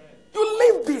 You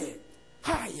live there.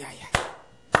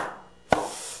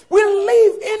 We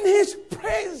live in His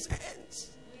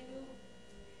presence.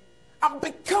 And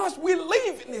because we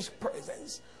live in His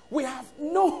presence, we have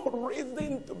no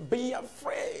reason to be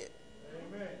afraid.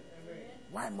 Amen.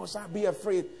 Why must I be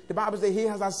afraid? The Bible says He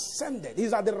has ascended.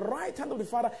 He's at the right hand of the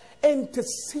Father,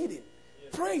 interceding,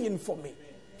 praying for me.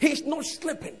 He's not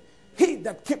sleeping. He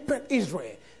that keepeth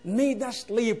Israel, neither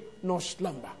sleep nor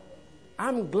slumber.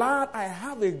 I'm glad I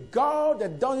have a God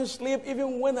that doesn't sleep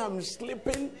even when I'm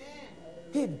sleeping.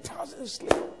 He doesn't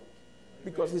sleep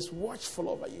because He's watchful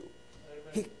over you.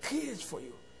 He cares for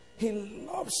you. He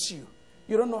loves you.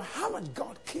 You don't know how much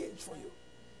God cares for you.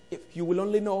 If you will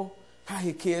only know how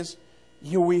He cares,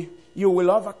 you will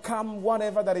overcome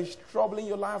whatever that is troubling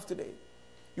your life today.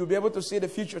 You'll be able to see the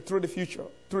future through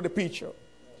the picture.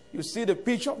 You see the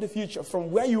picture of the future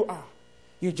from where you are.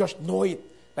 You just know it,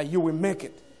 that you will make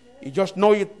it. You just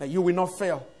know it, that you will not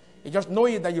fail. You just know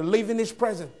it, that you live in His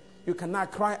presence. You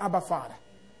cannot cry, Abba, Father.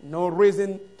 No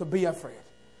reason to be afraid.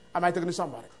 Am I talking to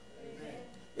somebody? Amen.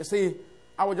 You see,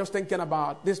 I was just thinking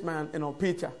about this man,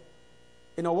 Peter.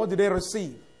 What did they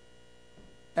receive?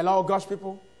 Hello, God's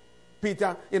people.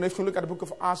 Peter, if you look at the book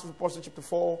of Acts of Apostles,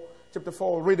 chapter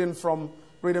 4, reading from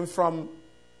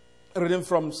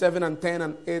 7 and 10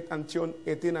 and 8 and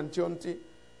 18 and 20,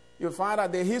 you'll find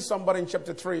that they hear somebody in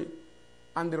chapter 3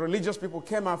 And the religious people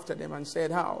came after them and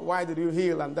said, how? Why did you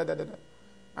heal? And da.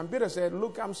 And Peter said,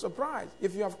 look, I'm surprised.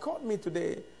 If you have called me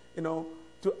today,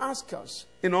 to ask us,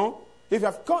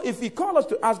 if you call us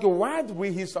to ask you, why did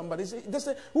we heal somebody? They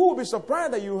say, we will be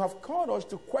surprised that you have called us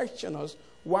to question us.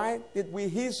 Why did we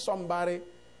heal somebody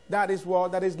that is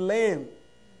lame?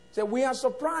 So we are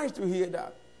surprised to hear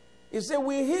that. He said,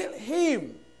 we heal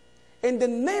him in the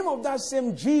name of that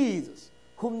same Jesus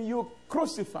whom you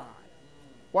crucified.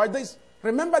 Why this?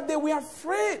 Remember, they were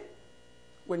afraid.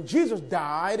 When Jesus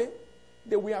died,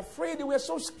 they were afraid. They were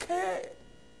so scared.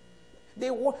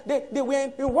 They were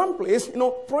in one place,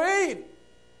 praying.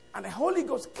 And the Holy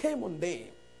Ghost came on them.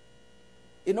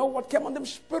 You know what came on them?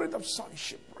 Spirit of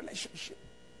sonship, relationship.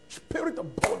 Spirit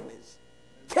of boldness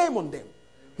came on them.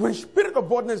 When spirit of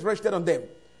boldness rested on them,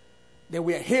 they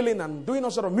were healing and doing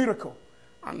all sort of miracle.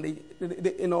 And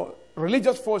the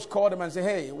religious folks called them and said,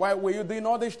 hey, why were you doing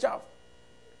all this stuff?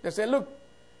 They said, look,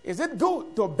 is it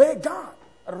good to obey God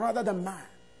rather than man?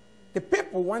 The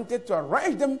people wanted to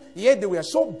arrest them, yet they were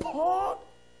so bored.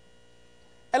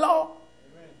 Hello?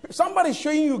 Amen. Somebody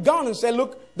showing you a gun and say,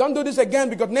 look, don't do this again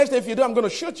because next time if you do, I'm going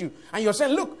to shoot you. And you're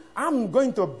saying, look, I'm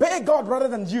going to obey God rather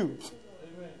than you.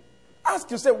 Amen.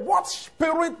 Ask yourself, what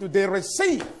spirit do they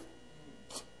receive?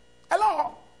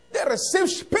 Hello? They receive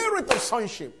spirit of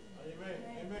sonship. Amen.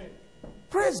 Amen.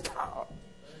 Praise God.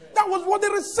 Amen. That was what they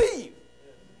received.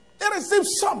 They received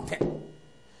something.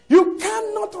 You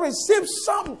cannot receive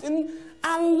something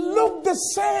and look the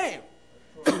same.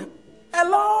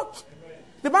 Hello? Amen.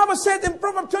 The Bible said in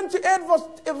Proverbs 28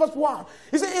 verse 1,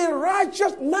 it says, a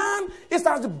righteous man is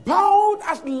as bold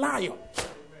as lion.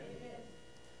 Amen.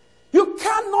 You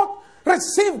cannot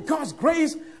receive God's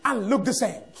grace and look the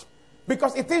same.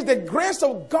 Because it is the grace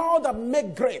of God that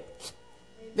makes great.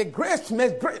 The grace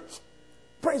makes great.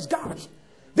 Praise God.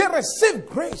 They received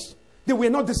grace. They were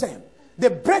not the same. They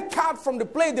break out from the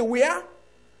place they were.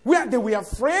 Where they were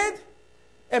afraid.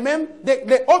 Amen.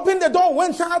 They opened the door,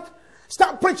 went out,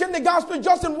 start preaching the gospel.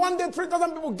 Just in one day,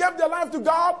 3,000 people gave their life to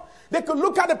God. They could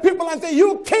look at the people and say,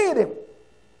 you killed him.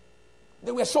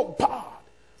 They were so bad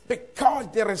because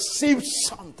they received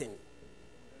something.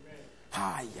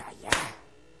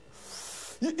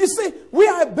 You see, we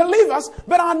are believers,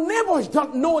 but our neighbors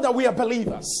don't know that we are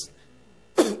believers.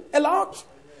 Hello?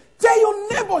 Tell your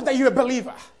neighbors that you're a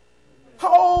believer.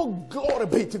 Oh, glory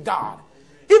be to God.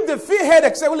 If they feel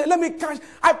headache, say, well, let me catch.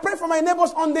 I pray for my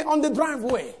neighbors on the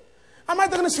driveway. Am I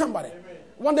talking to somebody? Amen.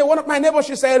 One day, one of my neighbors,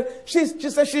 she said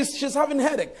she's having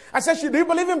headache. I said, do you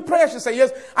believe in prayer? She said,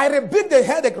 yes. I rebuked the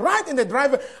headache right in the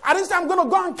driveway. I didn't say, I'm going to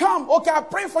go and come. Okay, I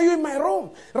pray for you in my room,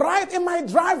 right in my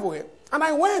driveway. And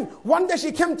I went. One day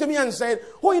she came to me and said,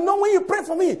 oh, when you pray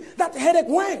for me, that headache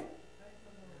went.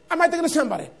 Am I talking to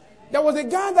somebody? There was a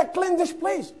guy that cleaned this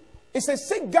place. It's a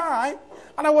sick guy.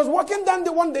 And I was walking down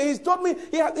there one day. He told me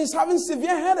he's having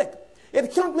severe headache.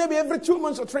 It comes maybe every 2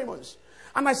 months or 3 months.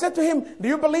 And I said to him, do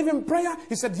you believe in prayer?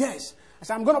 He said, yes. I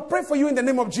said, I'm going to pray for you in the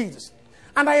name of Jesus.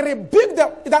 And I rebuked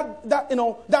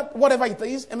that whatever it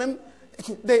is. I mean,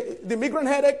 the migraine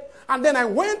headache. And then I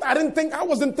went. I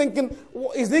wasn't thinking,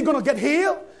 is he going to get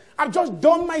healed? I've just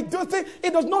done my duty.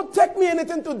 It does not take me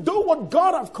anything to do what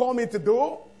God has called me to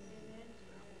do.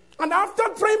 And after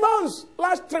 3 months,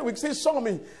 last 3 weeks, he saw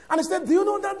me. And he said, do you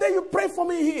know that day you prayed for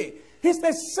me here? He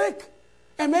said, sick.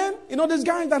 Amen. You know this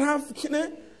guy that have,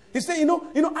 he said,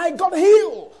 I got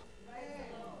healed. Amen.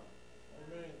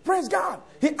 Praise God.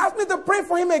 He asked me to pray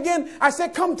for him again. I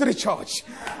said, come to the church.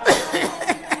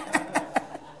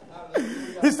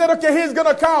 He said, okay, he's going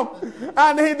to come.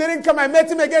 And he didn't come. I met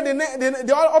him again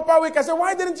the upper week. I said,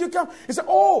 why didn't you come? He said,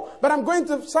 oh, but I'm going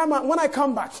to Sama when I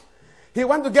come back. He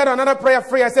went to get another prayer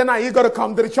free. I said, nah, he's got to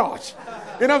come to the church.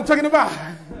 You know what I'm talking about?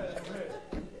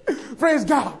 Praise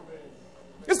God.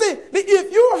 You see,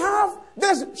 if you have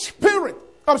this spirit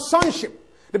of sonship,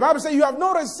 the Bible says you have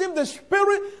not received the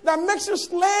spirit that makes you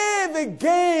slave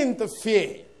again to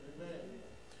fear.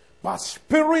 But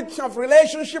spirit of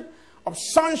relationship, of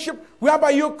sonship, whereby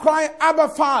you cry, Abba,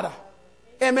 Father.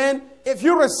 Amen. If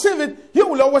you receive it, you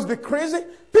will always be crazy.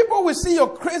 People will see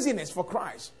your craziness for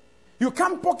Christ. You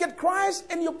can't pocket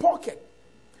Christ in your pocket.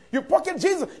 You pocket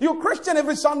Jesus. You're Christian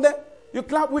every Sunday. We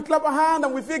clap our hand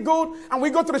and we feel good. And we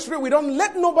go to the street. We don't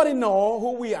let nobody know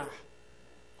who we are.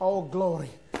 Oh, glory.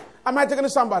 Am I talking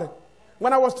to somebody?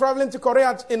 When I was traveling to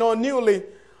Korea, newly,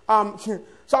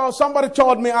 so somebody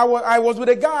told me, I was with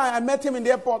a guy. I met him in the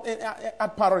airport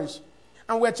at Paris.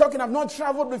 And we were talking. I've not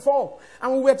traveled before.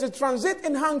 And we were to transit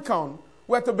in Hong Kong.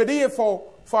 We were to be there for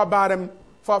about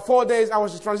for 4 days. I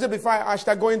was to transit before I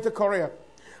started going to Korea.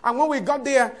 And when we got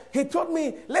there, he told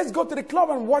me, let's go to the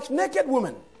club and watch naked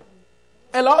women.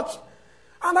 A lot.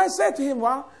 And I said to him,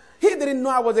 well, he didn't know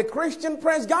I was a Christian,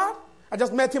 praise God. I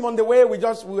just met him on the way. We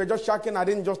were just chatting. I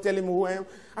didn't just tell him who I am.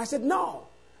 I said, no.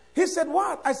 He said,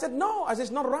 what? I said, no. I said,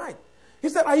 it's not right. He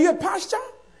said, are you a pastor?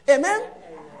 Amen?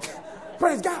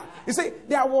 Praise God. You see,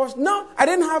 I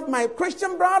didn't have my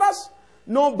Christian brothers.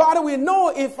 Nobody will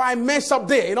know if I mess up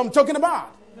there. You know what I'm talking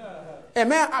about?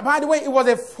 Amen. By the way, it was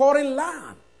a foreign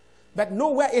land. But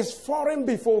nowhere is foreign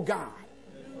before God.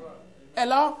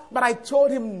 Hello? But I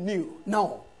told him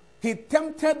no. He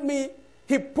tempted me.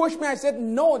 He pushed me. I said,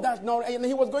 no, that's not. And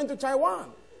he was going to Taiwan.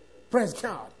 Praise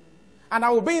God. And I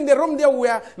will be in the room there. We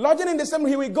are lodging in the same.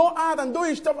 He will go out and do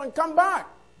his stuff and come back.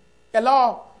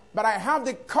 Hello? But I have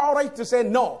the courage to say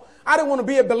no. I don't want to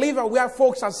be a believer where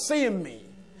folks are seeing me.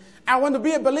 I want to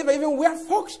be a believer even where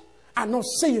folks are not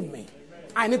seeing me.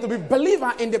 I need to be a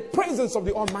believer in the presence of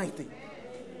the Almighty.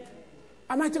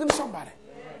 Am I talking to somebody?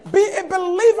 Be a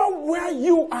believer where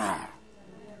you are.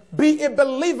 Be a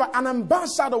believer, an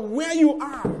ambassador where you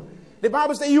are. The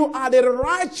Bible says you are the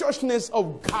righteousness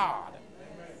of God.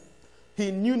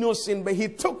 He knew no sin, but he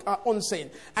took our own sin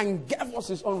and gave us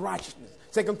his own righteousness.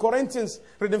 2 Corinthians,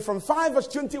 reading from 5 verse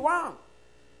 21.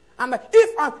 And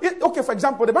for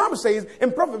example, the Bible says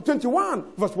in Proverbs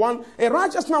 21 verse 1, a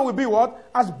righteous man will be what?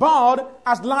 As bold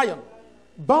as lion.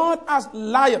 Bold as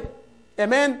lion.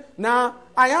 Amen. Now,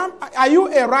 are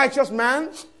you a righteous man?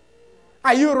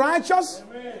 Are you righteous?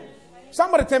 Amen.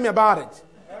 Somebody tell me about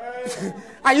it.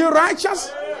 Are you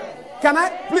righteous? Can I?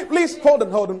 Please, hold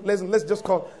on. Listen, let's just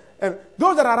call.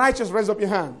 Those that are righteous, raise up your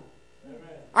hand.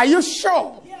 Are you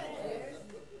sure?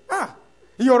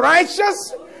 You're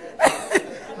righteous?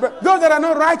 But those that are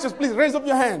not righteous, please raise up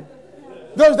your hand.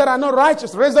 Those that are not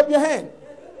righteous, raise up your hand.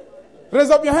 Raise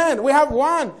up your hand. We have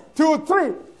 1, 2,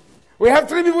 3. We have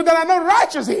 3 people that are not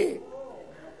righteous here.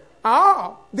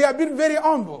 They have been very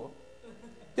humble.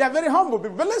 They are very humble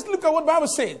people. But let's look at what the Bible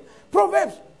says.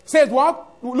 Proverbs says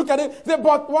what? Look at it.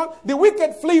 But what? The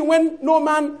wicked flee when no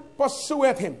man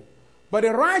pursueth him. But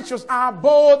the righteous are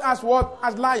bold as what?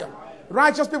 As lion.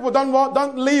 Righteous people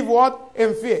don't live what?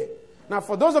 In fear. Now,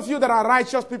 for those of you that are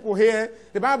righteous people here,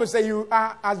 the Bible says you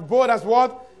are as bold as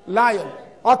what? Lion.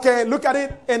 Okay, look at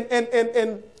it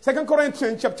in 2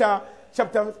 Corinthians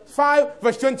chapter 5,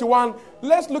 verse 21.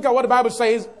 Let's look at what the Bible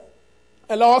says.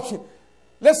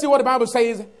 Let's see what the Bible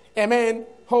says. Amen.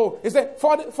 It said,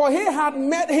 for he had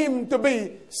made him to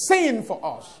be sin for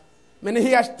us. Meaning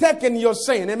he has taken your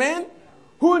sin. Amen.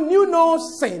 Who knew no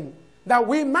sin, that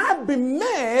we might be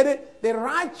made the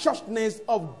righteousness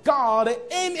of God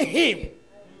in him. Amen.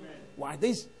 Why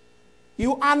this?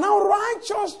 You are now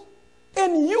righteous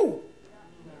in you.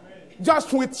 Amen.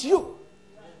 Just with you.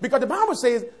 Because the Bible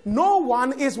says no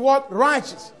one is what?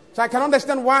 Righteous. So I can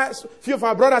understand why few of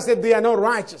our brothers said they are not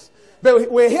righteous.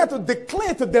 But we're here to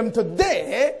declare to them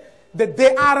today that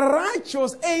they are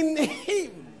righteous in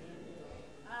him.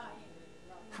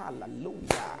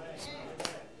 Hallelujah.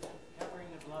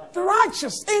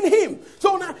 Righteous in him.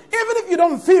 So now, even if you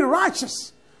don't feel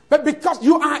righteous, but because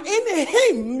you are in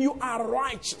him, you are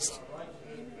righteous.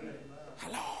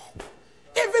 Hello.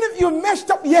 Even if you messed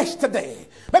up yesterday,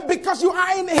 but because you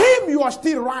are in him, you are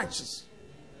still righteous.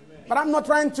 But I'm not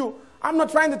trying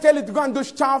to tell you to go and do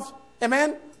stuff,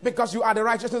 amen, because you are the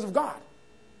righteousness of God.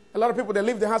 A lot of people, they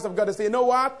leave the house of God, they say, you know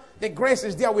what? The grace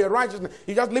is there, we are righteous.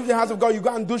 You just leave the house of God, you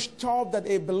go and do stuff that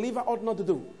a believer ought not to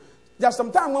do. There's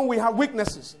some time when we have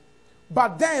weaknesses.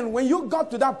 But then, when you got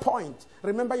to that point,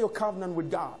 remember your covenant with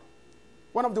God.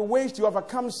 One of the ways to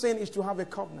overcome sin is to have a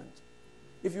covenant.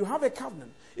 If you have a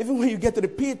covenant, even when you get to the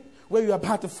pit where you are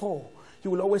about to fall, you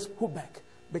will always pull back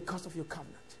because of your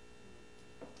covenant.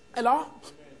 Hello?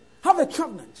 Have a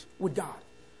covenant with God.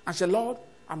 And say, Lord,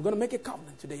 I'm going to make a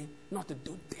covenant today not to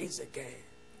do this again.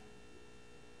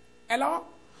 Hello?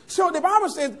 So the Bible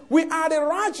says we are the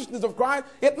righteousness of Christ.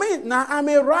 It means now I'm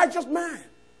a righteous man. Amen.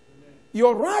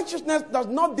 Your righteousness does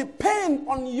not depend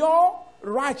on your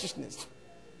righteousness,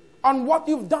 on what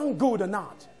you've done good or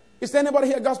not. Is there anybody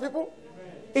here, God's people?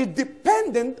 Amen. It's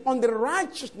dependent on the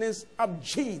righteousness of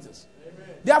Jesus.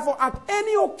 Amen. Therefore, at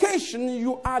any occasion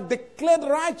you are declared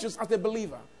righteous as a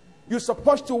believer. You're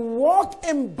supposed to walk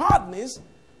in boldness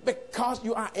because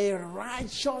you are a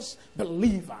righteous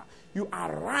believer. You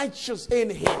are righteous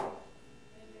in him.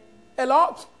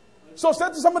 Hello? So say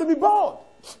to somebody, be bold.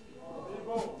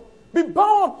 Be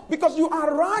bold because you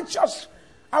are righteous.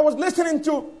 I was listening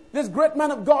to this great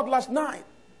man of God last night,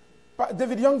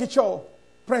 David Yongicho.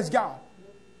 Praise God.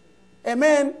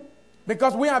 Amen.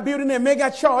 Because we are building a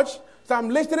mega church. So I'm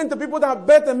listening to people that have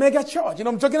built a mega church. You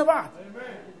know what I'm talking about? Amen.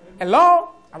 Hello?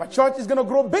 Our church is going to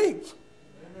grow big. Amen.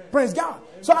 Praise God.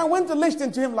 So I went to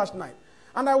listen to him last night.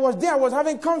 And I was there. I was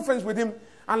having conference with him.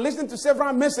 and listened to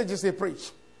several messages he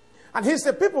preached. And he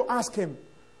said, people ask him,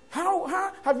 how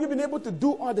have you been able to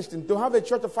do all this thing, to have a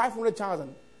church of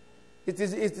 500,000? It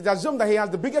is assumed that he has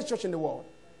the biggest church in the world,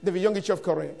 the youngest church of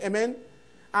Korea. Amen?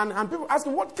 And people ask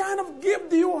him, what kind of gift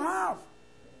do you have,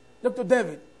 Dr.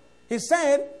 David? He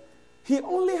said, he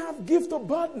only have gift of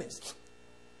boldness.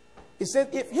 He said,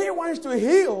 if he wants to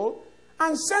heal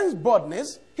and sense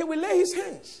boldness, he will lay his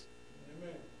hands.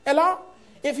 Amen. Hello?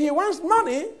 If he wants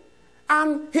money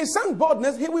and he sense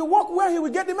boldness, he will walk where he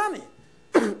will get the money.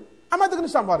 Am I talking to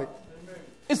somebody? Amen.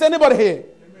 Is anybody here?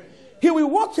 Amen. He will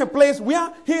walk to a place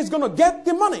where he is going to get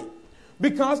the money.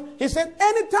 Because he said,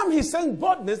 anytime he sense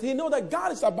boldness, he knows that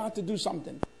God is about to do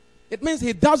something. It means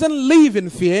he doesn't live in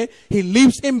fear, he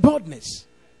lives in boldness.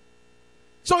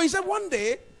 So he said one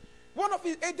day, one of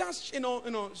his eldest,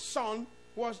 son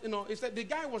was, he said the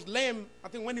guy was lame. I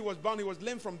think when he was born, he was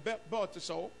lame from birth or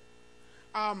so.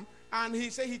 And he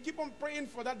said he keep on praying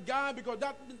for that guy because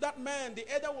that man,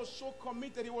 the elder, was so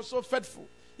committed. He was so faithful.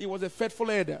 He was a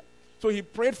faithful elder. So he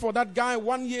prayed for that guy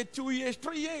 1 year, 2 years,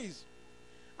 3 years.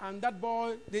 And that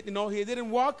boy, he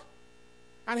didn't walk.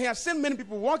 And he has seen many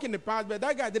people walk in the past, but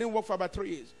that guy didn't walk for about 3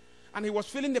 years. And he was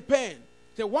feeling the pain.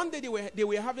 So one day they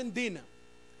were having dinner.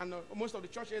 And most of the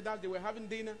church elders, they were having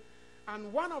dinner.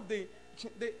 And one of the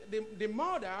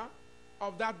mother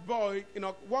of that boy,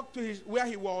 walked to where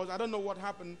he was. I don't know what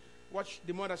happened, what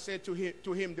the mother said to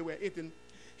him. They were eating.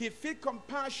 He felt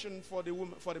compassion for the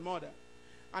woman, for the mother.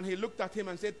 And he looked at him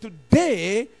and said,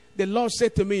 today the Lord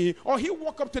said to me, or he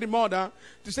walked up to the mother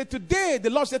to say, today the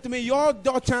Lord said to me, your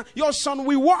daughter, your son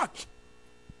will walk.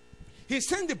 He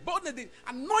sent the boldness, the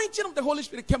anointing of the Holy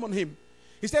Spirit came on him.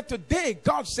 He said, today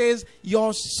God says,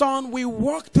 your son will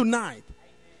walk tonight.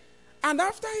 And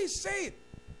after he said,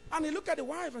 and he looked at the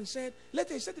wife and said,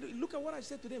 later he said, look at what I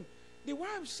said to them. The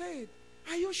wife said,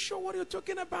 are you sure what you're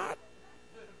talking about?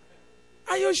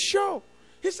 Are you sure?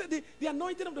 He said, the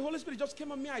anointing of the Holy Spirit just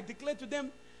came on me. I declared to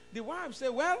them. The wife said,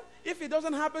 well, if it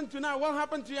doesn't happen tonight, what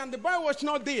happened to you? And the boy was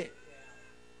not there.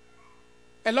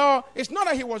 Hello? It's not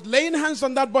that he was laying hands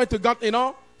on that boy to God,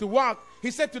 to walk. He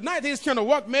said, tonight he's going to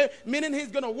walk, meaning he's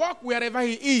going to walk wherever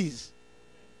he is.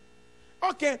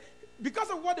 Okay. Because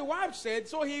of what the wife said,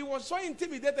 so he was so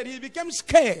intimidated, he became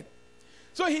scared.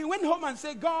 So he went home and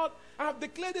said, God, I have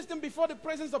declared this thing before the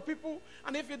presence of people,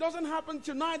 and if it doesn't happen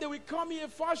tonight, they will call me a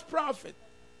false prophet.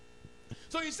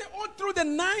 So he said, all through the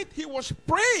night, he was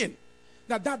praying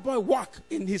that boy walk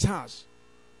in his house.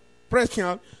 Praise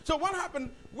God. So what happened?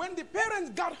 When the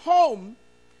parents got home,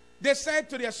 they said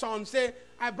to their son,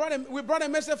 we brought a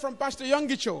message from Pastor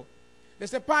Yongicho. They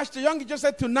said, Pastor Yongicho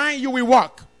said, tonight you will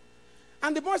walk.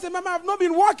 And the boy said, Mama, I've not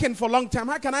been walking for a long time.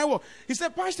 How can I walk? He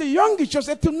said, Pastor Yongicho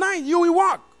said, tonight you will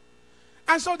walk.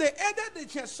 And so they aided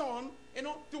their son,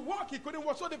 to walk. He couldn't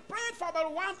walk. So they prayed for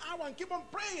about 1 hour and keep on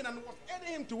praying and was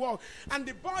aiding him to walk. And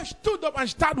the boy stood up and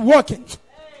started walking.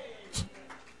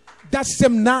 That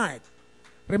same night.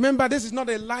 Remember, this is not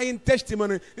a lying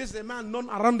testimony. This is a man known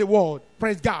around the world.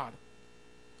 Praise God.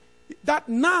 That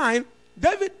night,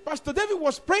 Pastor David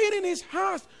was praying in his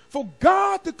house for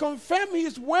God to confirm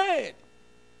his word.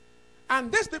 And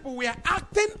these people were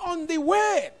acting on the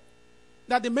word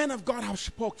that the men of God have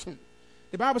spoken.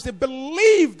 The Bible says,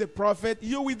 believe the prophet,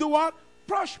 you will do what?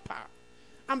 Prosper.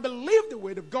 And believe the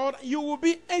word of God, you will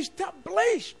be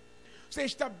established. So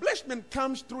establishment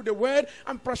comes through the word,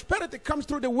 and prosperity comes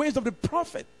through the ways of the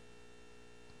prophet.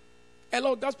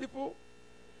 Hello, God's people.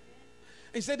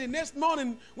 He said the next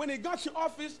morning, when he got to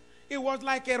office, it was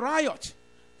like a riot.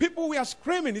 People were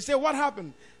screaming. He said, what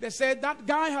happened? They said, that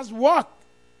guy has walked.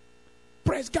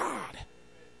 Praise God.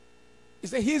 He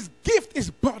said, his gift is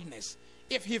boldness.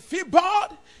 If he feel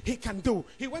bold, he can do.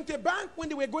 He went to a bank when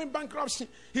they were going bankruptcy.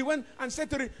 He went and said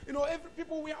to the, every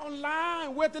people were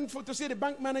online waiting to see the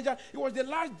bank manager. It was the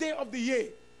last day of the year.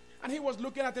 And he was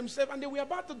looking at himself, and they were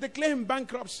about to declare him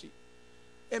bankruptcy.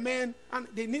 Amen. And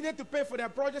they needed to pay for their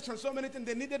projects and so many things.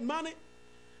 They needed money.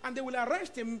 And they will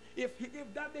arrest him if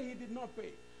that day he did not pay.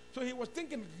 So he was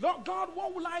thinking, Lord, God,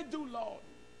 what will I do, Lord?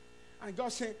 And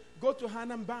God said, go to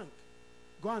Hanam Bank.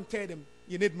 Go and tell them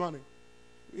you need money.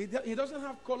 He doesn't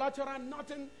have collateral,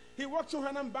 nothing. He walked to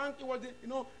Hanam Bank. It was,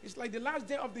 it's like the last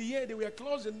day of the year. They were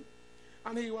closing.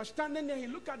 And he was standing there. He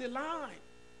looked at the line.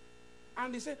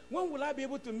 And he said, when will I be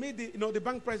able to meet the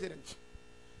bank president?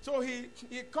 So he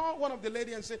called one of the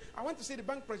ladies and said, I want to see the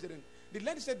bank president. The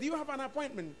lady said, do you have an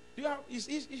appointment?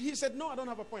 He said, no, I don't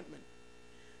have an appointment.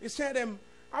 He said,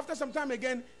 after some time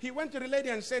again, he went to the lady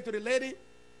and said to the lady,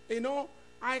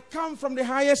 I come from the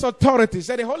highest authority.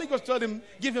 Said the Holy Ghost told him,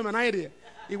 give him an idea.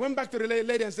 He went back to the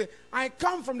lady and said, I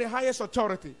come from the highest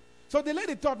authority. So the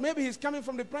lady thought maybe he's coming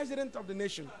from the president of the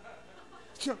nation.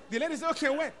 So the lady said, okay,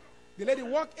 wait. The lady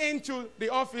walked into the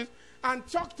office and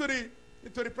talked to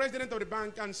the president of the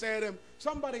bank and said,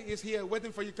 somebody is here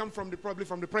waiting for you, come from probably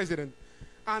from the president.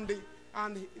 And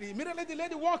immediately the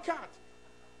lady walked out.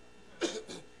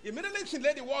 Immediately the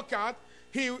lady walked out.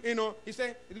 He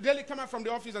said, the lady come out from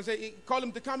the office and said, call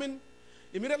him to come in.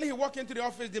 Immediately he walked into the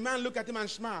office. The man looked at him and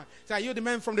smiled. He said, are you the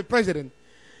man from the president?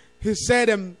 He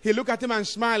said, he looked at him and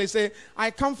smiled. He said, I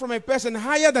come from a person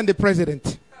higher than the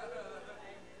president.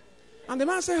 And the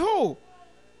man said, who?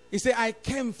 He said, I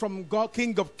came from God,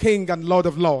 King of Kings and Lord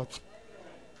of Lords.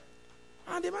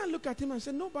 And the man looked at him and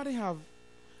said, nobody have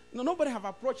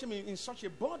approached him in such a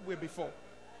bold way before.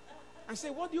 And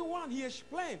said, what do you want? He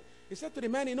explained. He said to the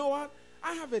man, you know what?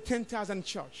 I have a 10,000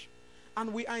 church.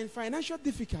 And we are in financial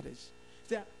difficulties.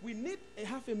 He said, we need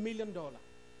 $500,000.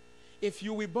 If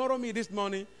you will borrow me this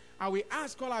money, I will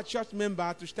ask all our church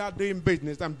members to start doing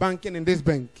business and banking in this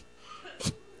bank.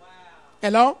 Wow.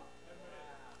 Hello?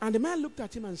 And the man looked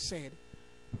at him and said,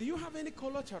 do you have any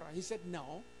collateral? He said,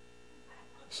 no.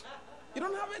 You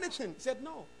don't have anything? He said,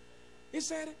 no. He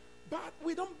said, but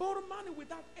we don't borrow money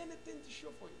without anything to show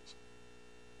for it.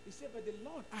 He said, but the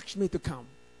Lord asked me to come.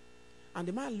 And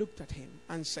the man looked at him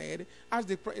and said, as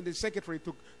the secretary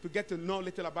to get to know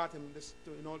little about him,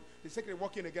 the secretary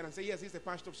walked in again and said, yes, he's the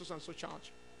pastor of so-and-so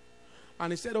church.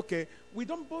 And he said, okay, we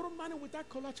don't borrow money without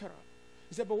collateral.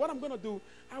 He said, but what I'm going to do,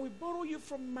 I will borrow you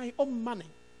from my own money.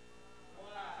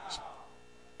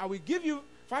 I will give you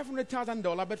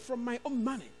 $500,000, but from my own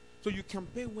money, so you can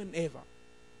pay whenever.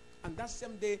 And that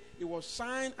same day, it was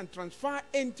signed and transferred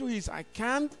into his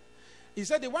account. He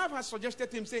said the wife has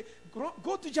suggested to him, say,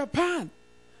 go to Japan.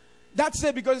 That's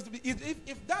it, because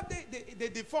if that day they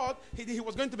default, he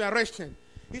was going to be arrested.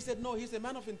 He said, no, he's a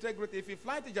man of integrity. If he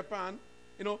fly to Japan,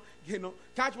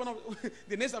 catch one of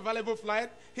the next available flight,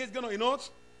 he's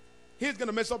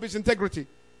gonna mess up his integrity.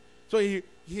 So he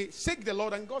seeked the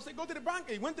Lord and God said, go to the bank.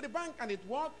 He went to the bank and it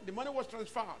worked. The money was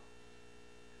transferred.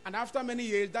 And after many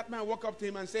years, that man walked up to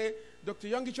him and said, Dr.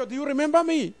 Yongicho, do you remember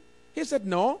me? He said,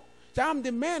 no. So I'm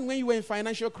the man when you were in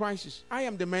financial crisis. I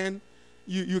am the man.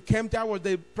 You came to, I was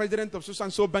the president of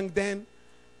so-and-so bank then.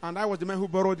 And I was the man who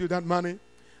borrowed you that money.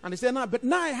 And he said, no, but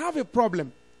now I have a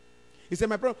problem. He said,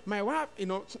 my wife,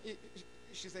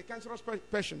 she's a cancerous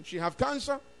patient. She has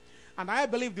cancer. And I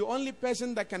believe the only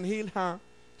person that can heal her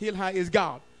is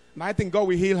God. And I think God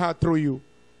will heal her through you.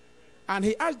 And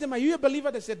he asked them, are you a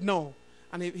believer? They said, no.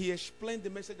 And he explained the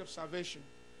message of salvation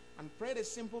and prayed a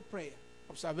simple prayer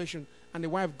of salvation. And the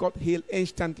wife got healed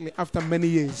instantly after many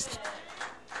years.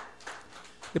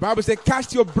 The Bible says,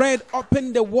 cast your bread up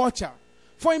in the water.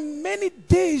 For in many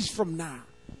days from now,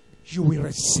 you will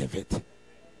receive it.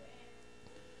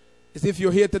 As if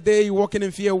you're here today, you're walking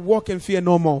in fear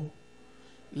no more.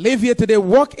 Live here today,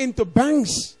 walk into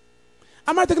banks.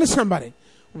 Am I talking to somebody?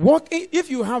 Walk in, if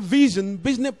you have vision,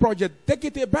 business project, take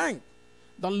it to a bank.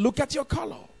 Don't look at your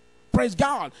color. Praise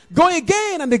God. Go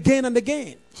again and again and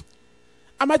again.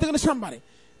 Am I talking to somebody?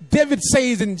 David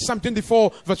says in Psalm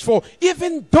 24 verse 4,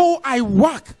 even though I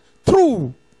walk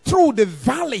through the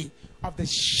valley of the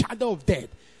shadow of death,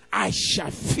 I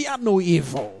shall fear no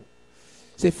evil.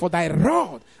 Say, for thy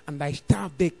rod and thy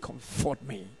staff, they comfort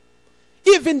me.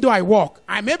 Even though I walk,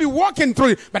 I may be walking through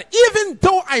it, but even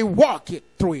though I walk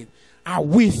through it, I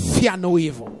will fear no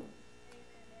evil.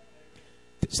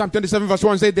 Psalm 27 verse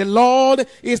 1 says, the Lord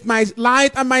is my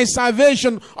light and my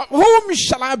salvation. Of whom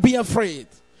shall I be afraid?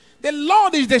 The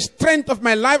Lord is the strength of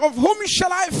my life. Of whom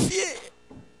shall I fear?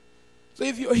 So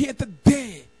if you're here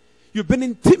today, you've been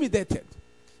intimidated.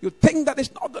 You think that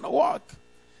it's not going to work.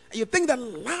 And you think that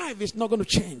life is not going to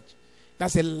change.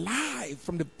 That's a lie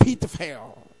from the pit of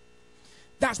hell.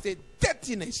 That's the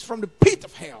dirtiness from the pit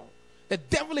of hell. The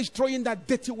devil is throwing that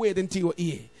dirty word into your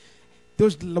ear.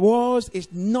 Those words is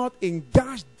not in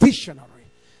God's dictionary.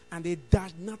 And it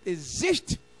does not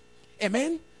exist.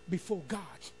 Amen? Before God.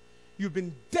 You've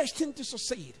been destined to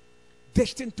succeed.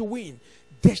 Destined to win.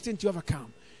 Destined to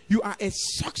overcome. You are a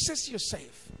success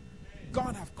yourself.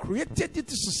 God has created you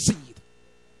to succeed.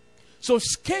 So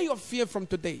scare your fear from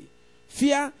today.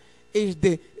 Fear is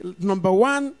the number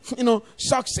one,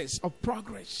 success of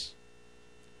progress.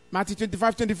 Matthew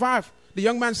 25:25. The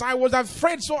young man said, I was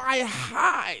afraid, so I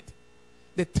hide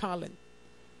the talent.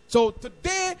 So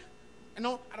today,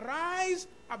 rise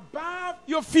above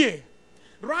your fear.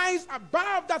 Rise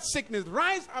above that sickness.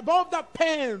 Rise above that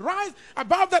pain. Rise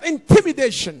above that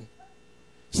intimidation.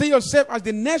 See yourself as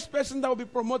the next person that will be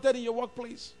promoted in your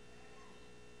workplace.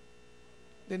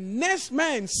 The next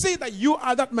man, say that you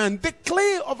are that man.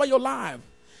 Declare over your life.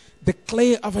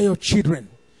 Declare over your children.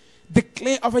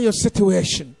 Declare over your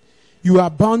situation. You are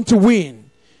born to win.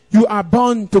 You are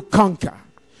born to conquer.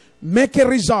 Make a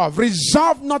resolve.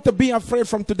 Resolve not to be afraid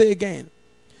from today again.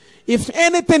 If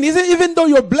anything, even though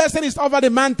your blessing is over the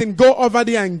mountain, go over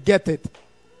there and get it.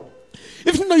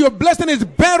 Even though your blessing is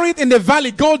buried in the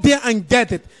valley, go there and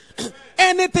get it.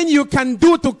 Anything you can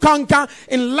do to conquer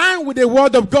in line with the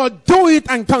word of God, do it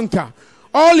and conquer.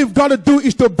 All you've got to do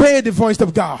is to obey the voice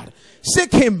of God.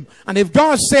 Seek him, and if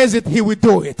God says it, he will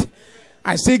do it.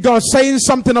 I see God saying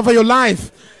something over your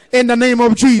life in the name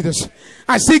of Jesus.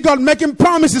 I see God making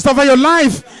promises over your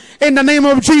life in the name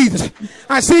of Jesus.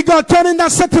 I see God turning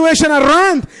that situation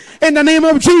around in the name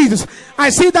of Jesus. I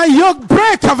see that yoke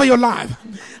break over your life.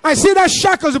 I see that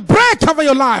shackles break over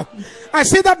your life. I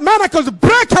see that manacles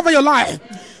break over your life.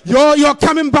 You're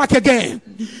coming back again.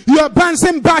 You're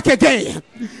bouncing back again.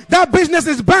 That business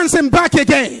is bouncing back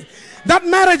again. That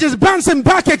marriage is bouncing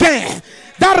back again.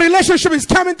 That relationship is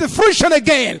coming to fruition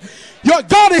again. Your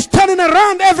God is turning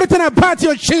around everything about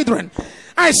your children.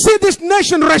 I see this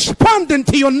nation responding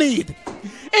to your need.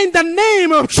 In the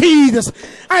name of Jesus,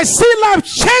 I see life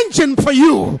changing for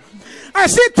you. I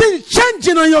see things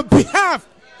changing on your behalf.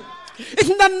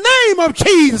 In the name of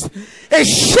Jesus, a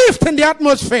shift in the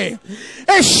atmosphere.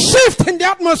 A shift in the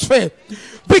atmosphere.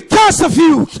 Because of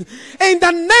you, in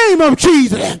the name of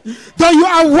Jesus. Though you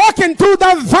are walking through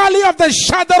the valley of the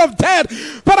shadow of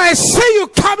death, but I see you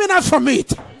coming out from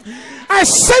it. I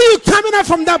see you coming out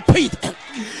from that pit.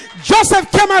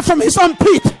 Joseph came out from his own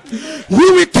pit.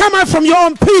 You will come out from your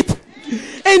own pit.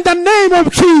 In the name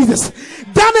of Jesus.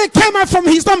 Daniel came out from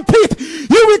his own pit.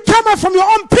 You will come out from your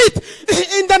own pit.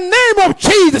 In the name of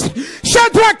Jesus.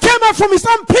 Shadrach came out from his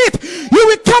own pit. You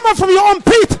will come out from your own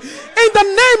pit. In the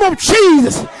name of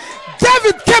Jesus.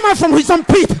 David came out from his own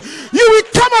pit. You will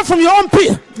come out from your own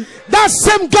pit. That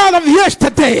same God of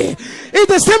yesterday is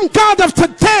the same God of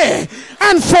today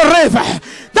and forever.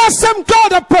 That same God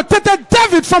that protected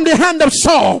David from the hand of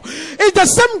Saul is the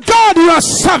same God you are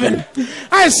serving.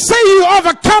 I say you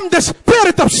overcome the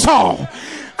spirit of Saul.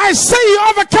 I say you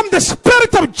overcome the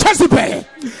spirit of Jezebel.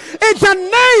 In the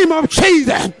name of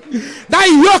Jesus, that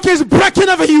yoke is breaking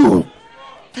over you.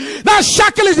 That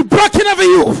shackle is breaking over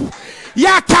you.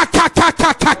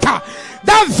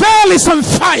 That veil is on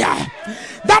fire.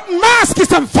 That mask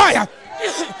is on fire.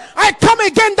 I come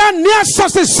against that near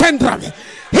success syndrome.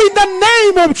 In the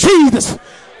name of Jesus.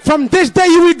 From this day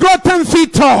you will grow 10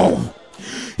 feet tall.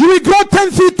 You will grow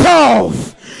 10 feet tall.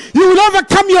 You will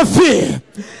overcome your fear.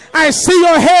 I see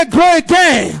your hair grow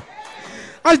again.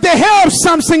 As the hair of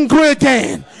Samson grow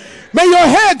again. May your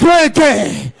hair grow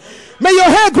again. May your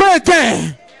hair grow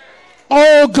again.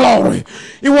 Oh glory.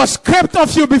 It was scraped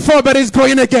off you before, but it's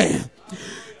growing again.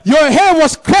 Your hair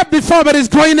was scraped before, but it's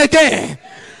growing again.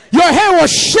 Your hair was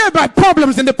shaved by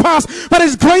problems in the past, but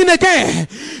it's growing again.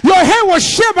 Your hair was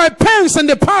shaved by pains in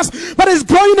the past, but it's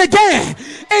growing again.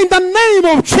 In the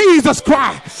name of Jesus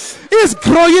Christ, it's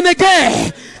growing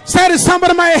again. Say to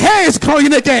somebody, my hair is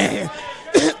growing again.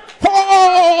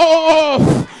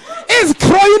 Oh, it's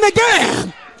growing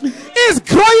again. It's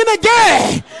growing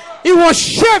again. It was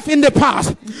shaved in the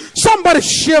past. Somebody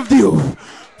shaved you.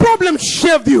 Problem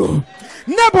shaved you.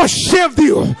 Neighbor shaved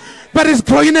you. But it's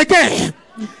growing again.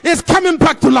 It's coming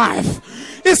back to life.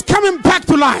 It's coming back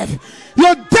to life.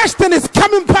 Your destiny is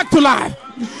coming back to life.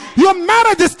 Your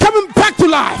marriage is coming back to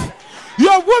life.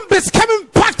 Your womb is coming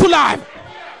back to life.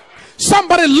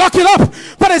 Somebody lock it up,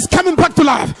 but it's coming back to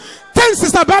life. Things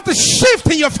is about to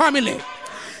shift in your family.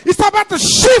 It's about to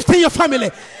shift in your family.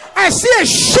 I see a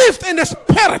shift in the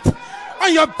spirit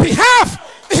on your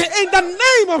behalf. In the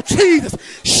name of Jesus.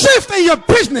 Shift in your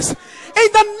business. In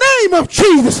the name of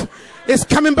Jesus. It's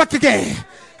coming back again.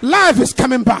 Life is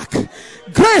coming back.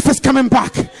 Grace is coming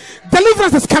back.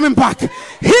 Deliverance is coming back.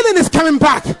 Healing is coming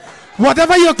back.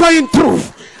 Whatever you're going through,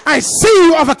 I see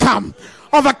you overcome.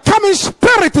 Overcoming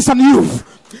spirit is on you.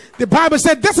 The Bible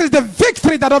said this is the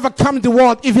victory that overcomes the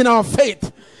world, even our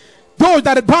faith. Those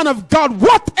that are born of God,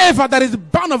 whatever that is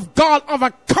born of God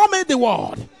overcoming the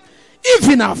world,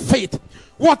 even our faith.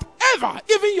 Whatever,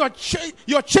 even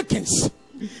your chickens,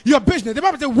 your business. The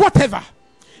Bible says whatever,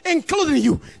 including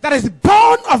you, that is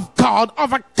born of God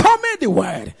overcoming the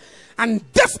world. And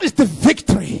this is the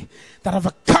victory that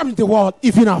overcomes the world,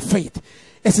 even our faith.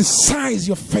 Exercise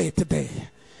your faith today.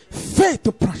 Faith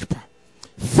to prosper.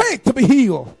 Faith to be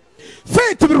healed.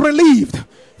 Faith to be relieved.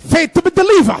 Faith to be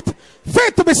delivered.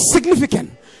 Faith to be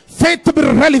significant. Faith to be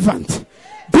relevant.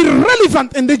 Be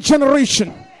relevant in this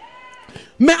generation.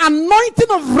 May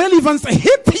anointing of relevance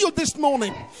hit you this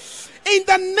morning. In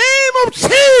the name of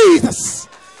Jesus.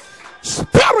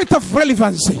 Spirit of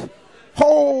relevancy.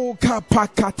 Oh,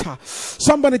 kapakata.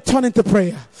 Somebody turn into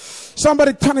prayer.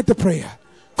 Somebody turn into prayer.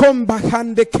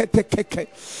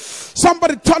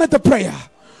 Somebody turn into prayer.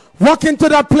 Walk into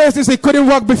that place he couldn't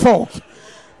walk before.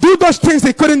 Do those things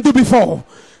he couldn't do before.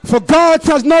 For God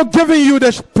has not given you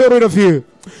the spirit of fear.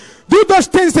 Do those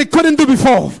things he couldn't do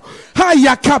before. Oh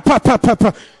yeah,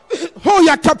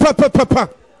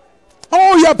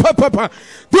 papa.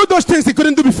 Do those things he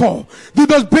couldn't do before. Do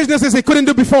those businesses he couldn't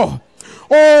do before.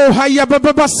 Oh, hiya,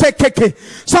 baba, sekeke.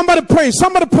 Somebody pray.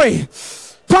 Somebody pray.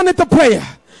 Turn it to prayer.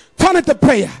 Turn it to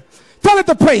prayer. Turn it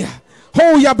to prayer.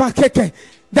 Oh, yeah, bakeke.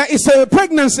 There is a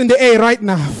pregnancy in the air right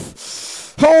now.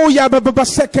 Oh, yeah, baba,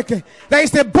 sekeke. There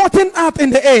is a button out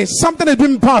in the air. Something has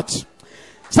been bought.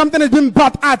 Something has been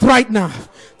bought out right now.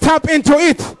 Tap into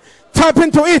it. Tap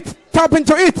into it. Tap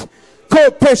into it.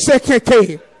 Tap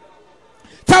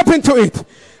into it.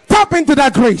 Tap into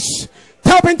that grace.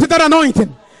 Tap into that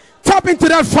anointing. Tap into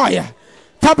that fire.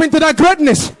 Tap into that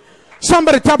greatness.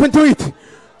 Somebody tap into it.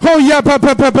 Oh yeah,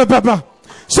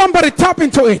 somebody tap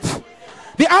into it.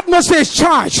 The atmosphere is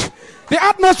charged. The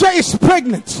atmosphere is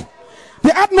pregnant.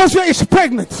 The atmosphere is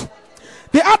pregnant.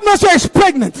 The atmosphere is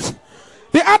pregnant.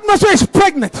 The atmosphere is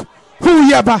pregnant. Who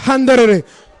ya bahandere?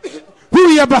 Who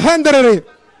ya bahandere?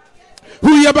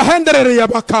 Who ya bahandere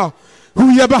yabaka? Who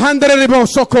ya bahandere bo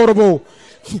sokorbo?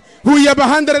 Who ya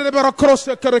bahandere bo cross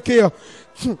kerekia?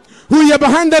 Who ya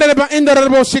bahandere bo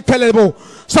inderebo sikelebo?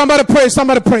 Somebody pray,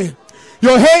 somebody pray.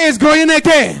 Your hair is growing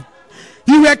again.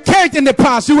 You were caged in the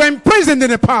past. You were imprisoned in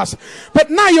the past. But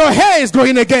now your hair is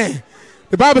growing again.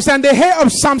 The Bible says the hair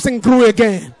of Samson grew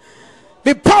again.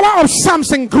 The power of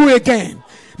Samson grew again.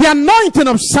 The anointing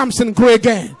of Samson grew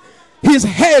again. His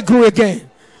hair grew again.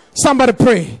 Somebody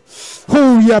pray.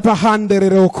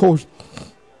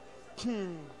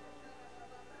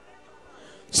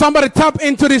 Somebody tap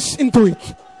into this, into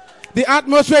it. The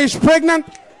atmosphere is pregnant.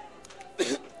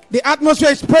 The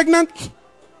atmosphere is pregnant.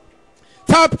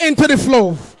 Tap into the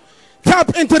flow.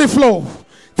 Tap into the flow.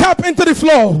 Tap into the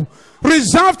flow.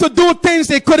 Resolve to do things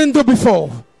they couldn't do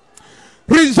before.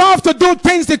 Resolve to do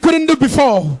things they couldn't do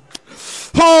before.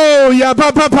 Oh, yeah,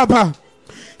 ba ba ba ba.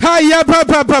 Hiya, ba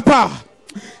ba ba ba.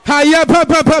 Hiya, ba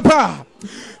ba ba ba.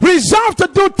 Resolve to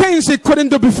do things they couldn't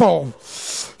do before.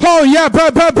 Oh, yeah,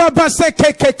 ba ba ba ba se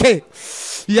ke ke ke.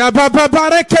 Yeah, ba ba ba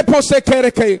re ke po se ke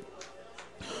re ke.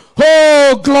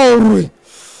 Oh, glory.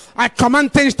 I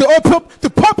command things to open up, to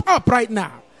pop up right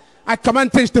now. I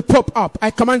command things to pop up.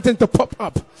 I command things to pop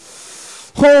up.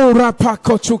 Oh,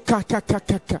 rapakochu ka ka ka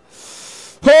ka ka.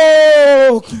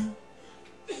 Oh,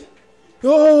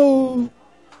 oh,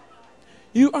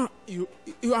 you are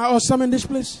awesome in this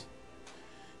place.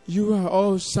 You are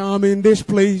awesome in this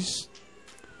place,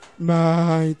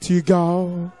 mighty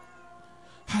God.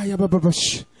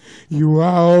 You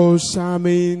are awesome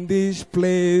in this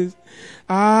place,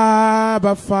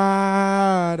 Abba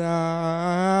Father.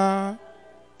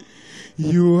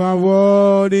 You are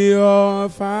worthy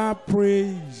of our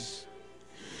praise.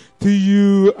 To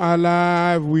you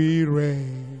alive we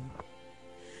reign.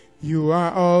 You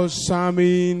are awesome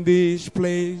in this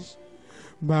place,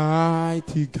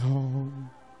 mighty God.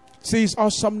 See his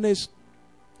awesomeness.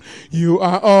 You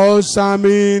are awesome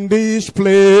in this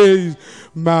place,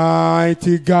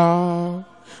 mighty God.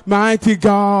 Mighty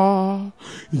God,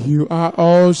 you are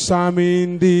awesome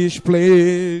in this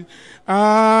place,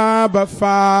 Abba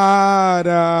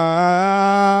Father.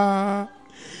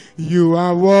 You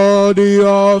are worthy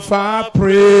of our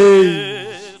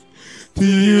praise. To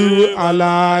you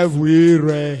alive we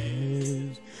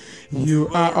raise. You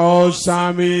are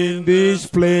awesome in this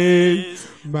place,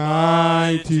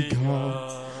 mighty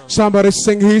God. Somebody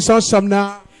sing, he's awesome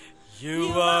now.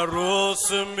 You are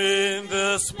awesome in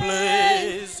this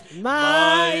place,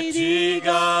 mighty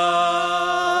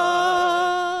God.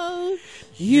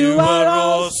 You are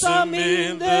awesome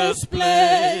in this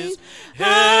place,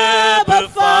 Abba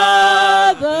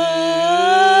Father.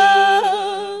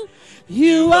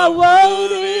 You are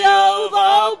worthy of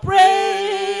all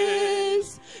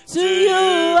praise. To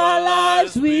you our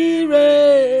lives we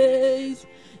raise.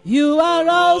 You are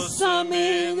awesome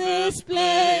in this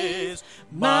place,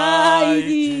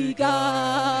 mighty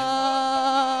God.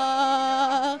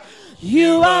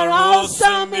 You are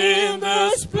awesome in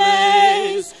this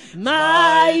place,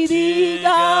 mighty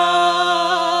God.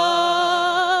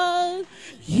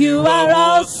 You are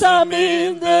awesome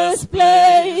in this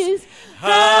place,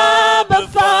 Abba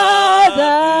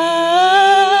Father.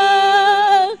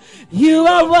 You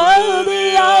are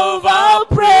worthy of our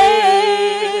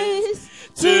praise.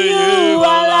 To you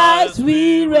our lives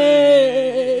we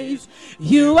raise.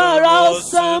 You are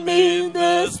awesome in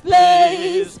this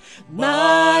place,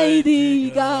 mighty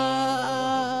God.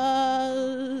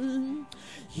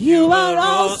 You are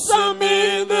awesome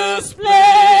in this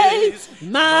place,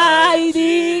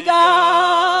 mighty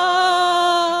God.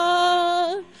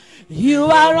 You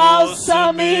are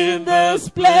awesome in this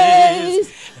place,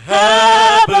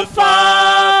 Abba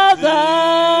Father.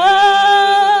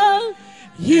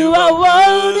 You are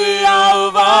worthy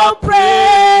of our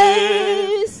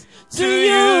praise. To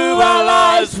you our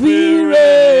lives we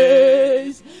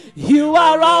raise. You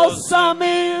are awesome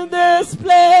in this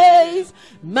place,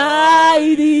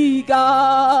 mighty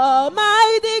God,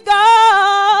 mighty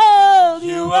God.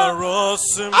 You are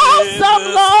awesome, awesome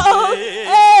in Lord, this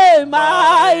hey,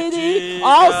 mighty,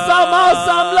 awesome,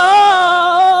 awesome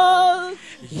Lord.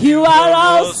 You are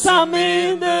awesome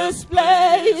in this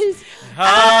place,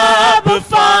 Abba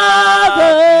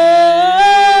Father.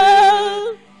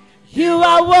 You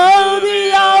are worthy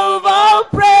of our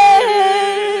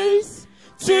praise.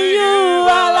 To you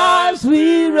our lives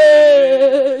we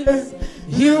raise.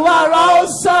 You are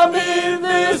awesome in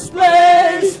this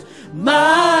place,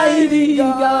 mighty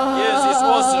God. Yes, He's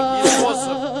awesome. He's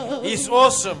awesome. He's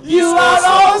awesome. He's You are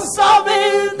awesome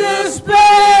in this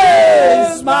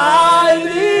place,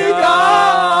 mighty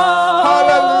God.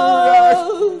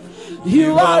 Hallelujah.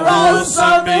 You are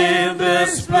awesome in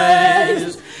this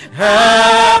place,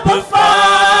 Abba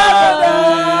Father.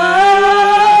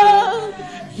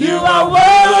 You are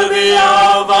worthy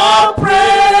of our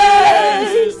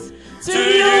praise. To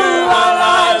you our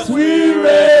lives we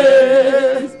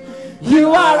raise.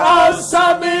 You are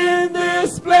awesome in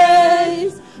this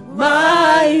place,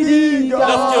 mighty God.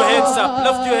 Lift your hands up.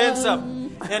 Lift your hands up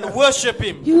and worship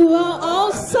Him. You are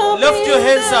awesome. Lift your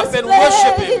hands up and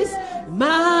worship Him.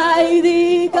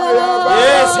 Mighty God.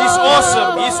 Yes, He's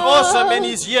awesome. He's awesome and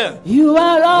He's here. You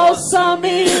are awesome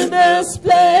in this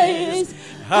place,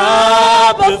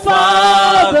 Abba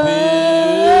Father.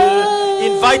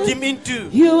 Invite Him into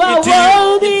You are you.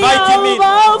 worthy Invite Him in. of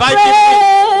our Invite Him in.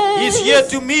 He's praise. here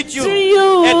to meet you To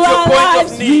you at our your point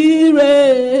lives of need. we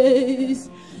raise.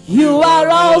 You are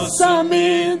awesome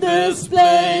in this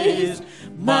place,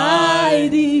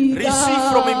 mighty God. Receive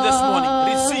from Him this morning.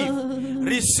 Receive.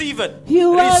 Receive it.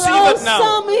 You are Receive it now.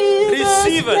 awesome in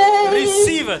Receive this it. place,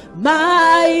 Receive it.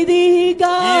 mighty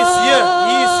God. He is here.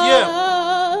 He is here.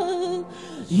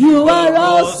 You are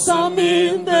awesome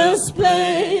in this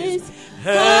place,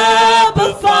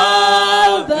 Abba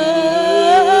Father.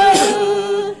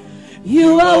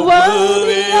 You are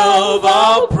worthy of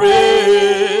our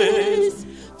praise.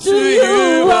 To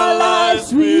you our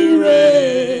lives we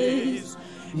raise.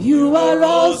 You are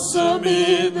awesome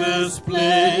in this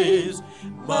place,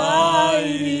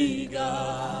 mighty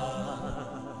God.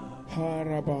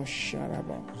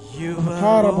 You are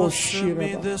Horrible awesome shit.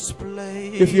 in this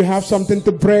place. If you have something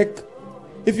to break,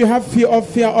 if you have fear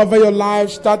over your life,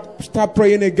 start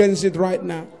praying against it right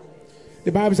now.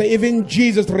 The Bible says even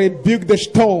Jesus rebuked the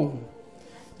storm.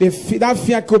 That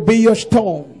fear could be your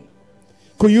storm.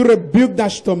 Could you rebuke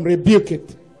that storm? Rebuke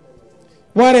it.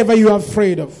 Whatever you are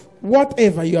afraid of,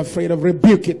 whatever you are afraid of,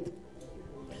 rebuke it.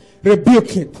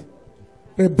 Rebuke it.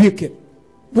 Rebuke it.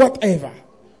 Whatever.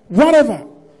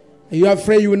 Are you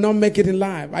afraid you will not make it in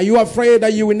life? Are you afraid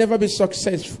that you will never be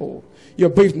successful? Your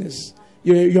business,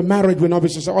 your marriage will not be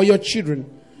successful, or your children,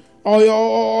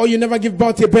 or you never give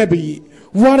birth to a baby.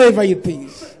 Whatever it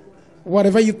is.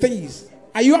 Whatever you think.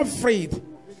 Are you afraid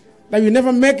that you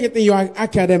never make it in your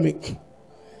academic?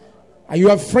 Are you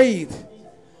afraid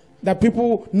that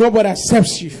nobody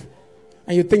accepts you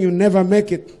and you think you'll never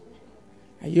make it?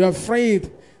 Are you afraid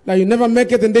that you never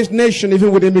make it in this nation,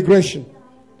 even with immigration?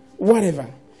 Whatever.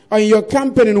 Or in your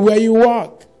company where you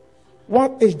work.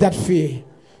 What is that fear?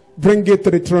 Bring it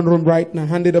to the throne room right now.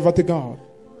 Hand it over to God.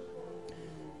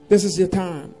 This is your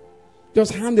time.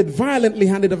 Just violently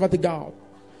hand it over to God.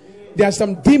 There are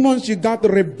some demons you got to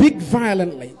rebuke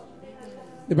violently.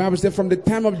 The Bible says from the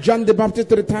time of John the Baptist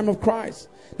to the time of Christ,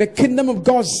 the kingdom of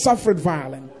God suffered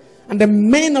violence, and the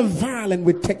men of violence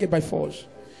will take it by force.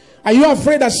 Are you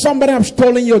afraid that somebody has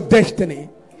stolen your destiny?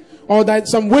 Or that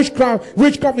some witchcraft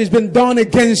has been done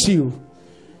against you?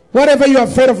 Whatever you are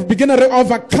afraid of, begin to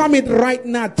overcome it right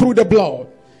now through the blood.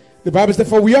 The Bible says,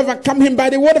 for we overcome him by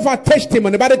the word of our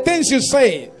testimony, by the things you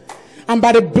say, and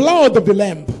by the blood of the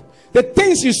Lamb. The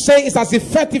things you say is as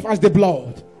effective as the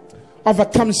blood.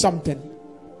 Overcome something.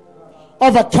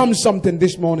 Overcome something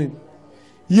this morning.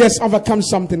 Yes, overcome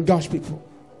something, God's people.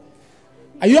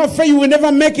 Are you afraid you will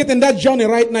never make it in that journey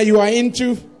right now you are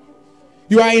into?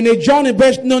 You are in a journey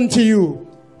best known to you,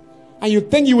 and you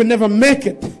think you will never make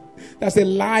it. That's a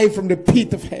lie from the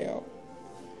pit of hell.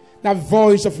 That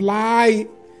voice of lie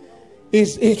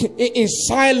is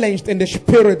silenced in the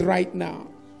spirit right now.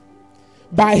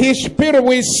 By his spirit,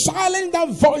 we silence that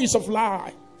voice of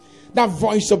lie that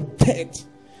voice of death,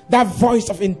 that voice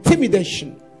of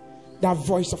intimidation, that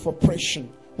voice of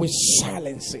oppression, we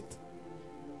silence it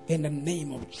in the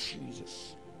name of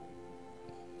Jesus.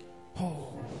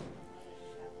 Oh.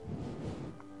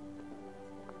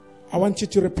 I want you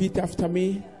to repeat after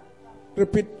me.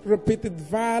 Repeat it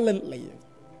violently.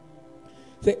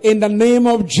 Say, in the name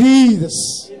of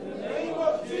Jesus,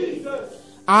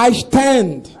 I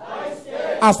stand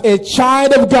as a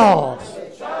child of God.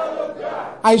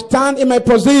 I stand in my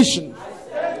position,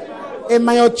 in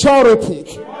my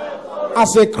authority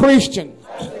as a Christian.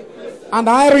 And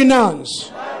I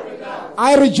renounce,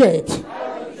 I reject,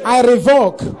 I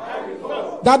revoke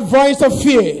that voice of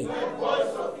fear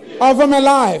over my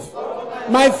life,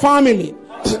 my family,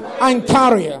 and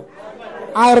career.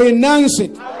 I renounce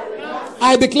it.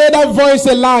 I declare that voice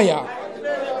a liar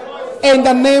in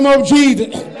the name of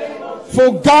Jesus.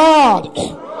 For God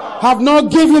have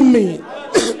not given me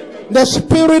the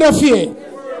spirit of fear.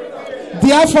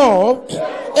 Therefore,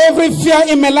 every fear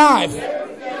in my life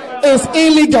is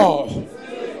illegal.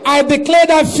 I declare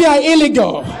that fear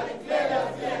illegal.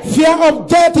 Fear of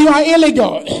death, you are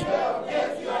illegal.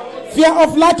 Fear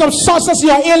of lack of success,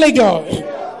 you are illegal.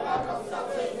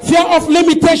 Fear of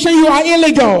limitation, you are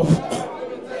illegal.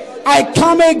 I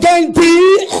come against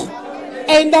thee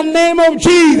in the name of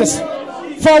Jesus.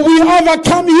 For we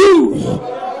overcome you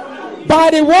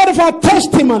by the word of our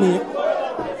testimony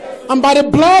and by the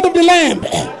blood of the Lamb.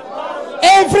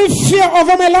 Every fear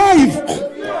over my life,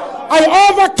 I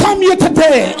overcome you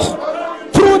today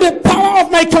through the power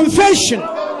of my confession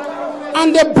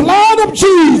and the blood of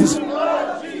Jesus.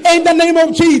 In the name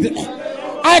of Jesus,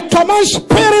 I command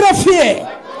spirit of fear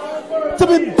to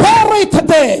be buried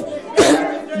today.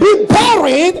 Be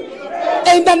buried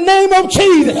in the name of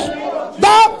Jesus.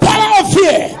 That power of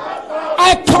fear,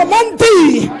 I command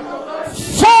thee,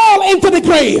 fall into the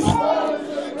grave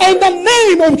in the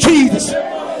name of Jesus.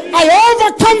 I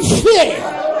overcome fear.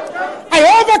 I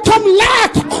overcome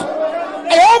lack.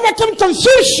 I overcome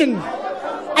confusion.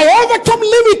 I overcome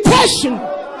limitation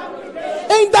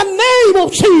in the name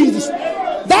of Jesus.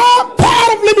 That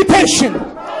power of limitation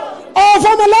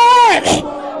over my life,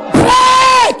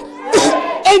 break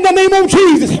in the name of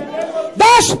Jesus.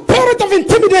 That spirit of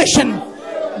intimidation,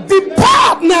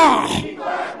 depart now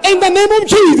in the name of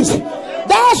Jesus.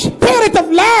 That spirit of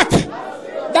lack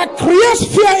that creates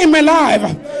fear in my life,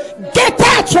 get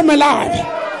out from my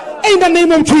life in the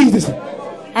name of Jesus.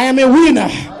 I am a winner.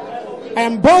 I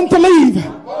am born to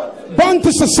live, born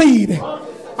to succeed.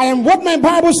 I am what my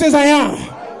Bible says I am.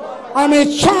 I am a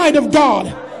child of God,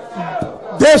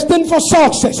 destined for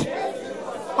success.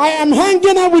 I am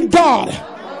hanging out with God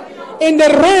in the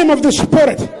realm of the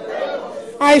Spirit.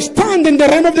 I stand in the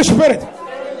realm of the Spirit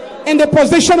in the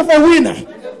position of a winner.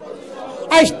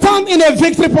 I stand in a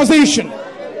victory position.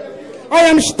 I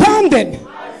am standing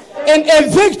in a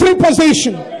victory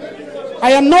position.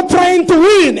 I am not trying to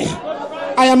win.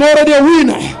 I am already a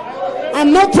winner.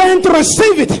 I'm not trying to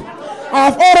receive it. I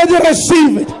have already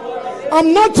received it.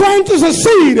 I'm not trying to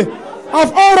succeed.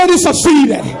 I've already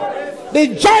succeeded.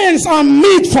 The giants are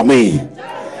meat for me.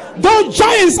 Those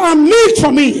giants are meat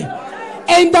for me.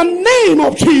 In the name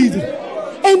of Jesus.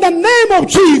 In the name of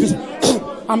Jesus.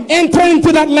 I'm entering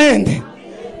into that land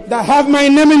that have my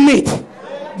name in it.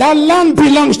 That land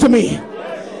belongs to me.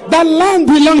 That land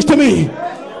belongs to me.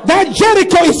 That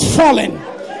Jericho is falling.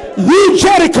 You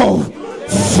Jericho,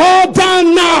 fall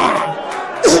down now.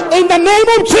 In the name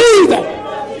of Jesus.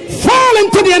 Fall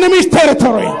into the enemy's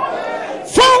territory.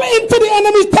 Fall into the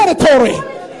enemy's territory.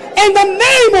 In the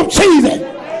name of Jesus.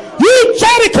 You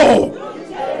Jericho,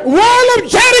 wall of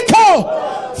Jericho,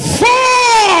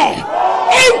 fall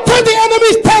into the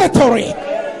enemy's territory.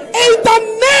 In the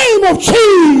name of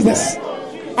Jesus.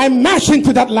 I march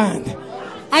into that land.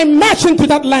 I march into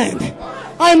that land.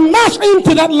 I march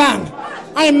into that land.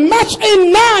 I march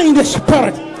in now in the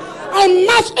Spirit. I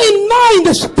march in now in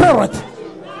the Spirit.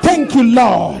 Thank you,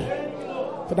 Lord.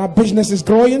 For that business is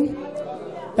growing.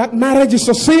 That marriage is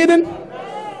succeeding.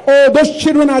 Oh, those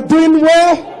children are doing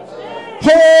well.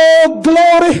 Oh,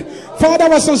 glory. Father,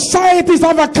 our society is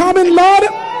overcoming, Lord.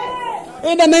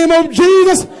 In the name of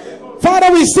Jesus.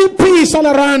 Father, we see peace all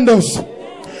around us.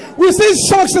 We see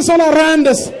success all around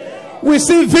us. We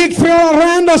see victory all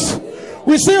around us.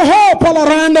 We see hope all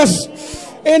around us.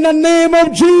 In the name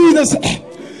of Jesus.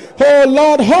 Oh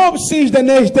Lord, hope sees the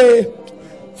next day.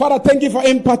 Father, thank you for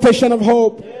impartation of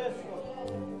hope.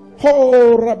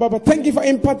 Oh Rababa, thank you for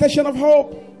impartation of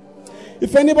hope.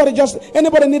 If anybody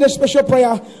need a special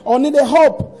prayer or need a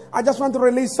hope, I just want to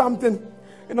release something,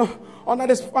 under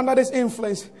this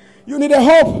influence. You need a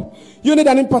hope. You need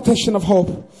an impartation of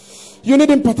hope. You need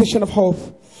impartation of hope.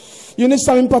 You need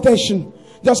some impartation.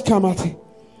 Just come out.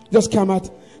 Just come out.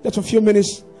 Just a few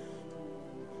minutes.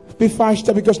 Be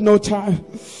faster because no time.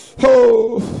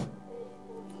 Oh.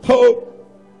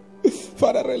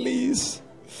 Father, release.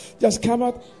 Just come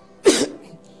out. You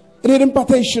need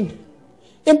impartation.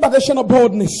 Impartation of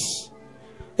boldness.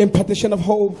 Impartation of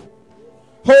hope.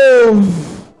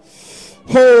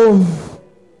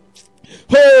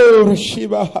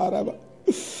 Shiba Haraba.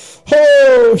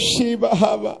 Shiba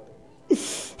Haba.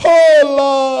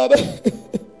 Lord.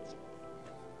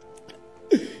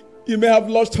 You may have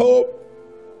lost hope.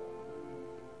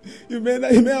 You may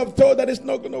have thought that it's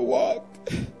not going to work.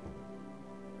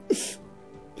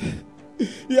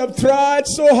 You have tried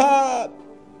so hard.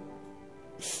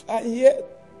 And yet,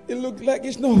 it looks like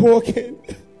it's not working.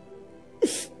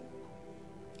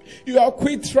 You have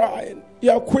quit trying.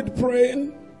 You have quit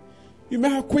praying. You may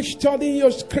have quit studying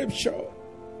your scripture.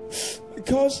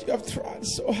 Because you have tried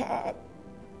so hard.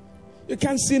 You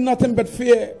can't see nothing but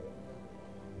fear.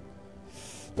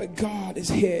 But God is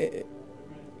here.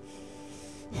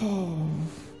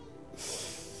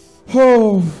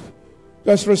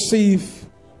 Just receive.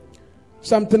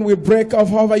 Something will break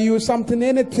off over you. Something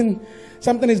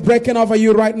is breaking off of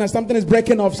you right now. Something is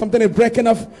breaking off. Something is breaking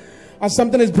off. As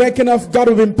something is breaking off, God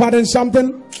will be imparting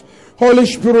something. Holy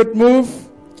Spirit, move.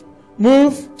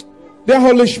 Move. Dear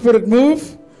Holy Spirit,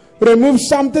 move. Remove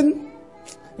something.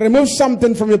 Remove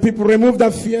something from your people. Remove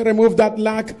that fear. Remove that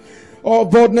lack of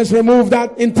boldness. Remove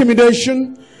that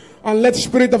intimidation. And let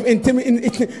spirit of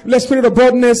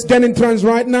boldness get in trance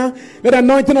right now. Let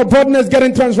anointing of boldness get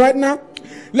in trance right now.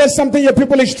 Let something your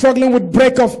people is struggling with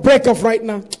break off right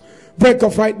now. Break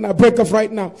off right now. Break off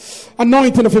right now.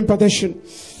 Anointing of impartation.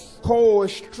 Oh, a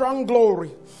strong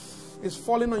glory is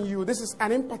falling on you. This is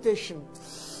an impartation.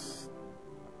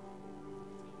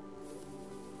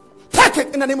 Take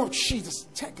it in the name of Jesus.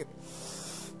 Take it.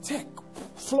 Take.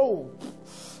 Flow.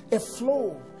 A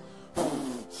flow.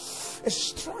 A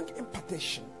strong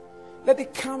impartation. Let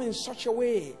it come in such a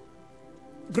way.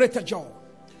 Greater joy.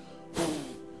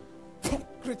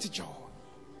 Greater joy.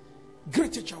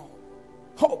 Greater joy.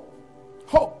 Hope.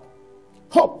 Hope.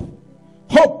 Hope.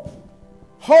 Hope.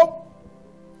 Hope.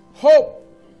 Hope.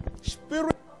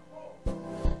 Spirit of hope.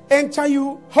 Enter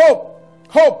you. Hope.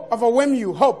 Hope. Overwhelm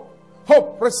you. Hope.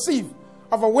 Hope. Receive.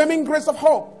 Overwhelming grace of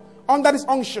hope. Under this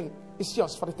unction. It's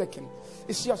yours for the taking.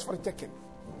 It's yours for the taking.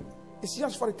 It's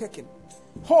yours for the taking.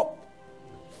 Hope.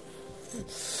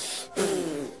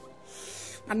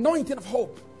 Anointing of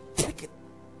hope. Take it.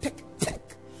 Take it.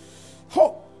 Take.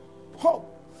 Hope.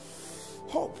 Hope.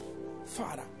 Hope.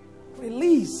 Father,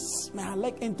 release. May our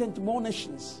leg enter into more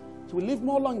nations. So we live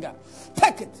more longer.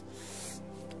 Take it.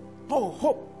 Oh,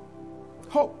 hope.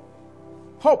 Hope.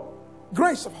 Hope.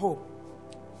 Grace of hope.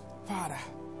 Father,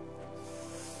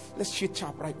 let's chit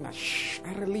up right now. Shh.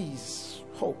 I release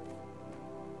hope.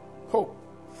 Hope.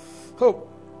 Hope.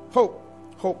 Hope.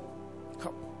 Hope.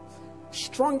 Hope.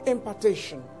 Strong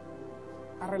impartation.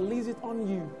 I release it on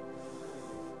you.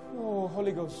 Oh,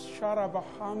 Holy Ghost.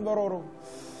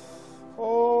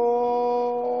 Oh,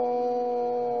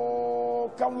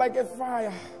 come like a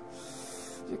fire.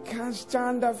 You can't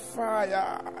stand the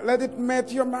fire. Let it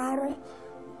melt your marrow,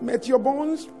 melt your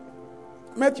bones,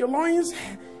 melt your loins,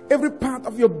 every part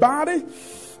of your body.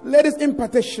 Let its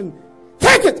impartation.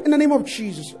 Take it in the name of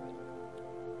Jesus.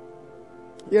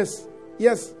 Yes,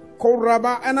 yes.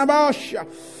 Koraba and Abasha.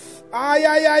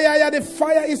 The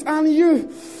fire is on you.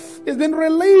 It's been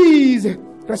released.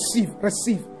 Receive,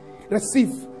 receive,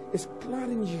 receive. It's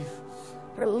clearing you.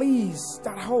 Release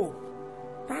that hope.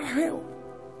 That help.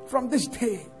 From this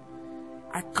day,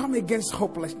 I come against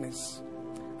hopelessness.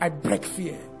 I break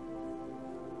fear.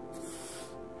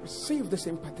 Receive this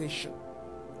impartation.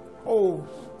 Oh,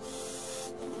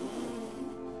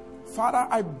 Father,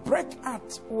 I break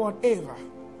at whatever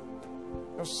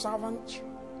your servant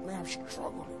may have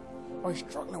struggled or is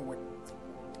struggling with.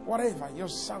 Whatever your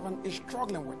servant is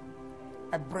struggling with,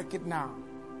 I break it now.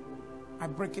 I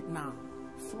break it now.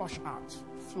 Flush out.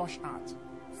 Flush out.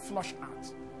 Flush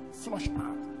out. Flush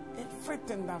out.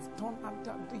 Everything that's done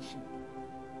under addiction.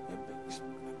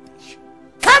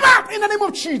 Come out in the name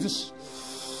of Jesus.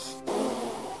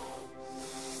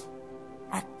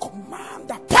 I command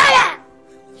the power.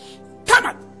 Come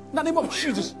out in the name of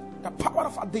Jesus. The power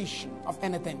of addiction of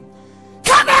anything.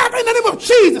 Come out in the name of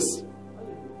Jesus.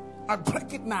 I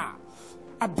break it now.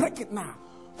 I break it now.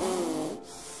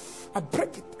 I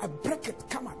break it. I break it.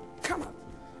 Come on. Come on.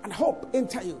 And hope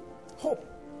enter you. Hope.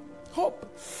 Hope.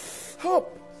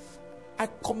 Hope. I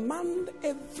command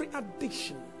every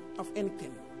addiction of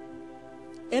anything.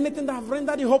 Anything that have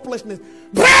rendered you hopelessness.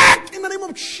 Break in the name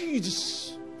of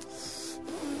Jesus.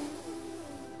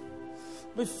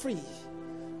 Be free.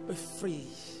 Be free.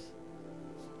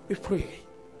 Be free.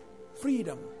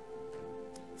 Freedom.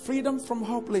 Freedom from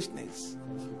hopelessness.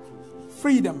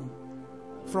 Freedom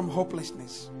from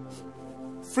hopelessness.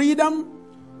 Freedom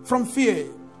from fear.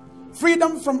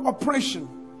 Freedom from oppression.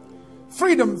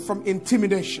 Freedom from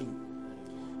intimidation.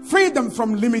 Freedom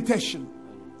from limitation.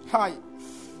 Hi.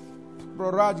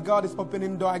 Bro Raj, God is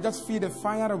opening door. I just feel the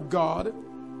fire of God.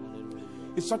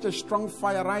 It's such a strong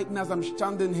fire right now as I'm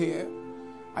standing here.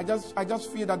 I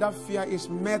just feel that fear is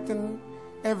meeting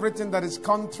everything that is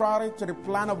contrary to the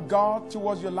plan of God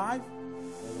towards your life.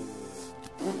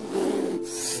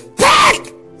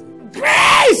 Take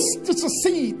grace to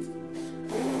succeed.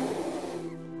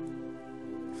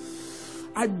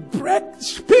 I break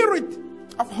spirit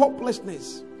of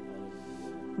hopelessness.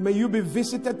 May you be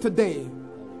visited today.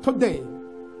 Today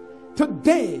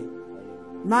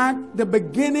mark the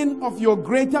beginning of your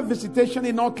greater visitation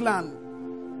in Auckland.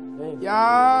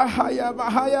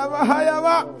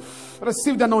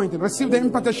 Receive the anointing. Receive the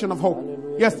impartation of hope.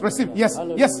 Yes, receive. Yes.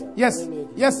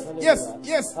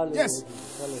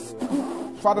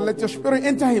 Father, let your spirit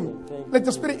enter him. Let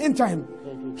your spirit enter him.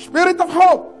 Spirit of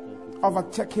hope,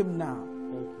 overtake him now.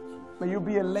 May you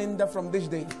be a lender from this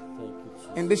day.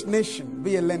 In this nation,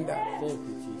 be a lender. In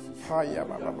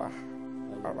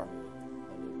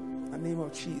the name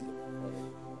of Jesus.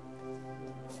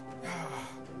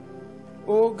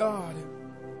 Oh God.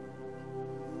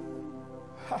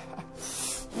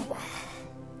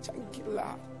 Thank you,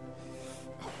 Lord.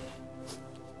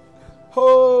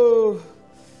 Oh,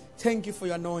 thank you for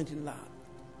your anointing, Lord.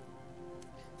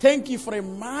 Thank you for a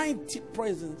mighty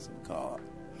presence of God.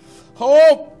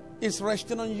 Hope is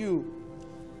resting on you.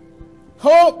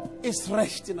 Hope is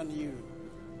resting on you.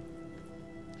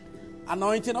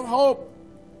 Anointing of hope,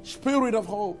 spirit of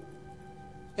hope,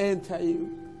 enter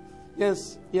you.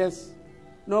 Yes.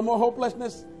 No more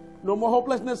hopelessness. No more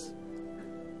hopelessness.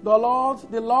 The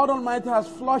Lord Almighty has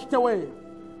flushed away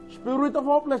spirit of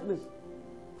hopelessness.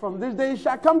 From this day it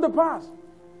shall come to pass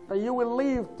that you will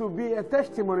live to be a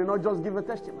testimony, not just give a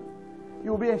testimony.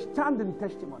 You will be a standing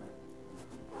testimony.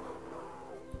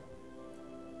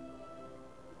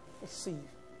 Receive.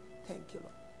 Thank you,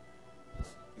 Lord.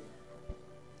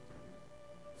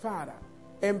 Father,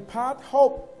 impart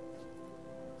hope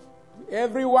to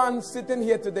everyone sitting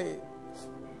here today.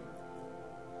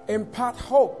 Impart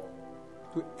hope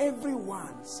to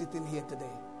everyone sitting here today.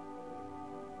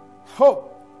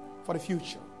 Hope for the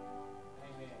future.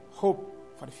 Amen. Hope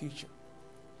for the future.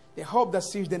 The hope that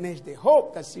sees the next day.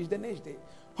 Hope that sees the next day.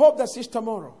 Hope that sees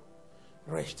tomorrow.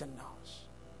 Rest and knowledge.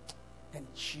 In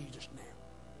Jesus' name.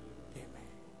 Amen.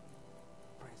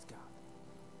 Praise God.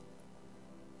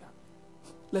 Yeah.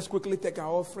 Let's quickly take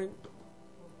our offering.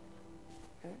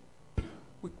 Okay.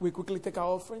 We quickly take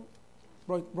our offering.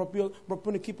 Bro,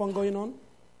 keep on going on.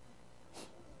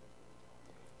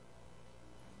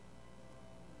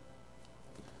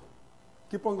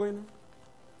 Keep on going on.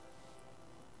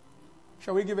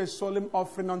 Shall we give a solemn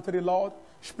offering unto the Lord?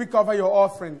 Speak over your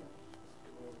offering.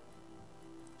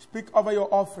 Speak over your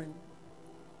offering.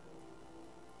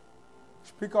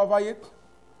 Speak over it.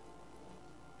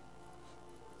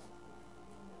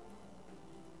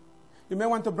 You may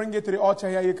want to bring it to the altar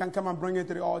here. You can come and bring it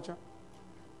to the altar.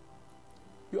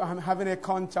 You are having a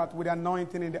contact with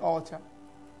anointing in the altar.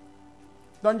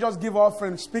 Don't just give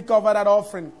offering. Speak over that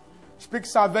offering. Speak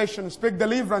salvation. Speak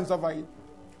deliverance over it.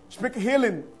 Speak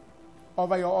healing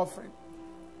over your offering.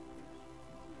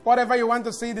 Whatever you want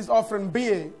to see this offering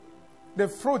be, the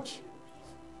fruit,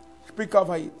 speak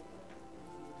over it.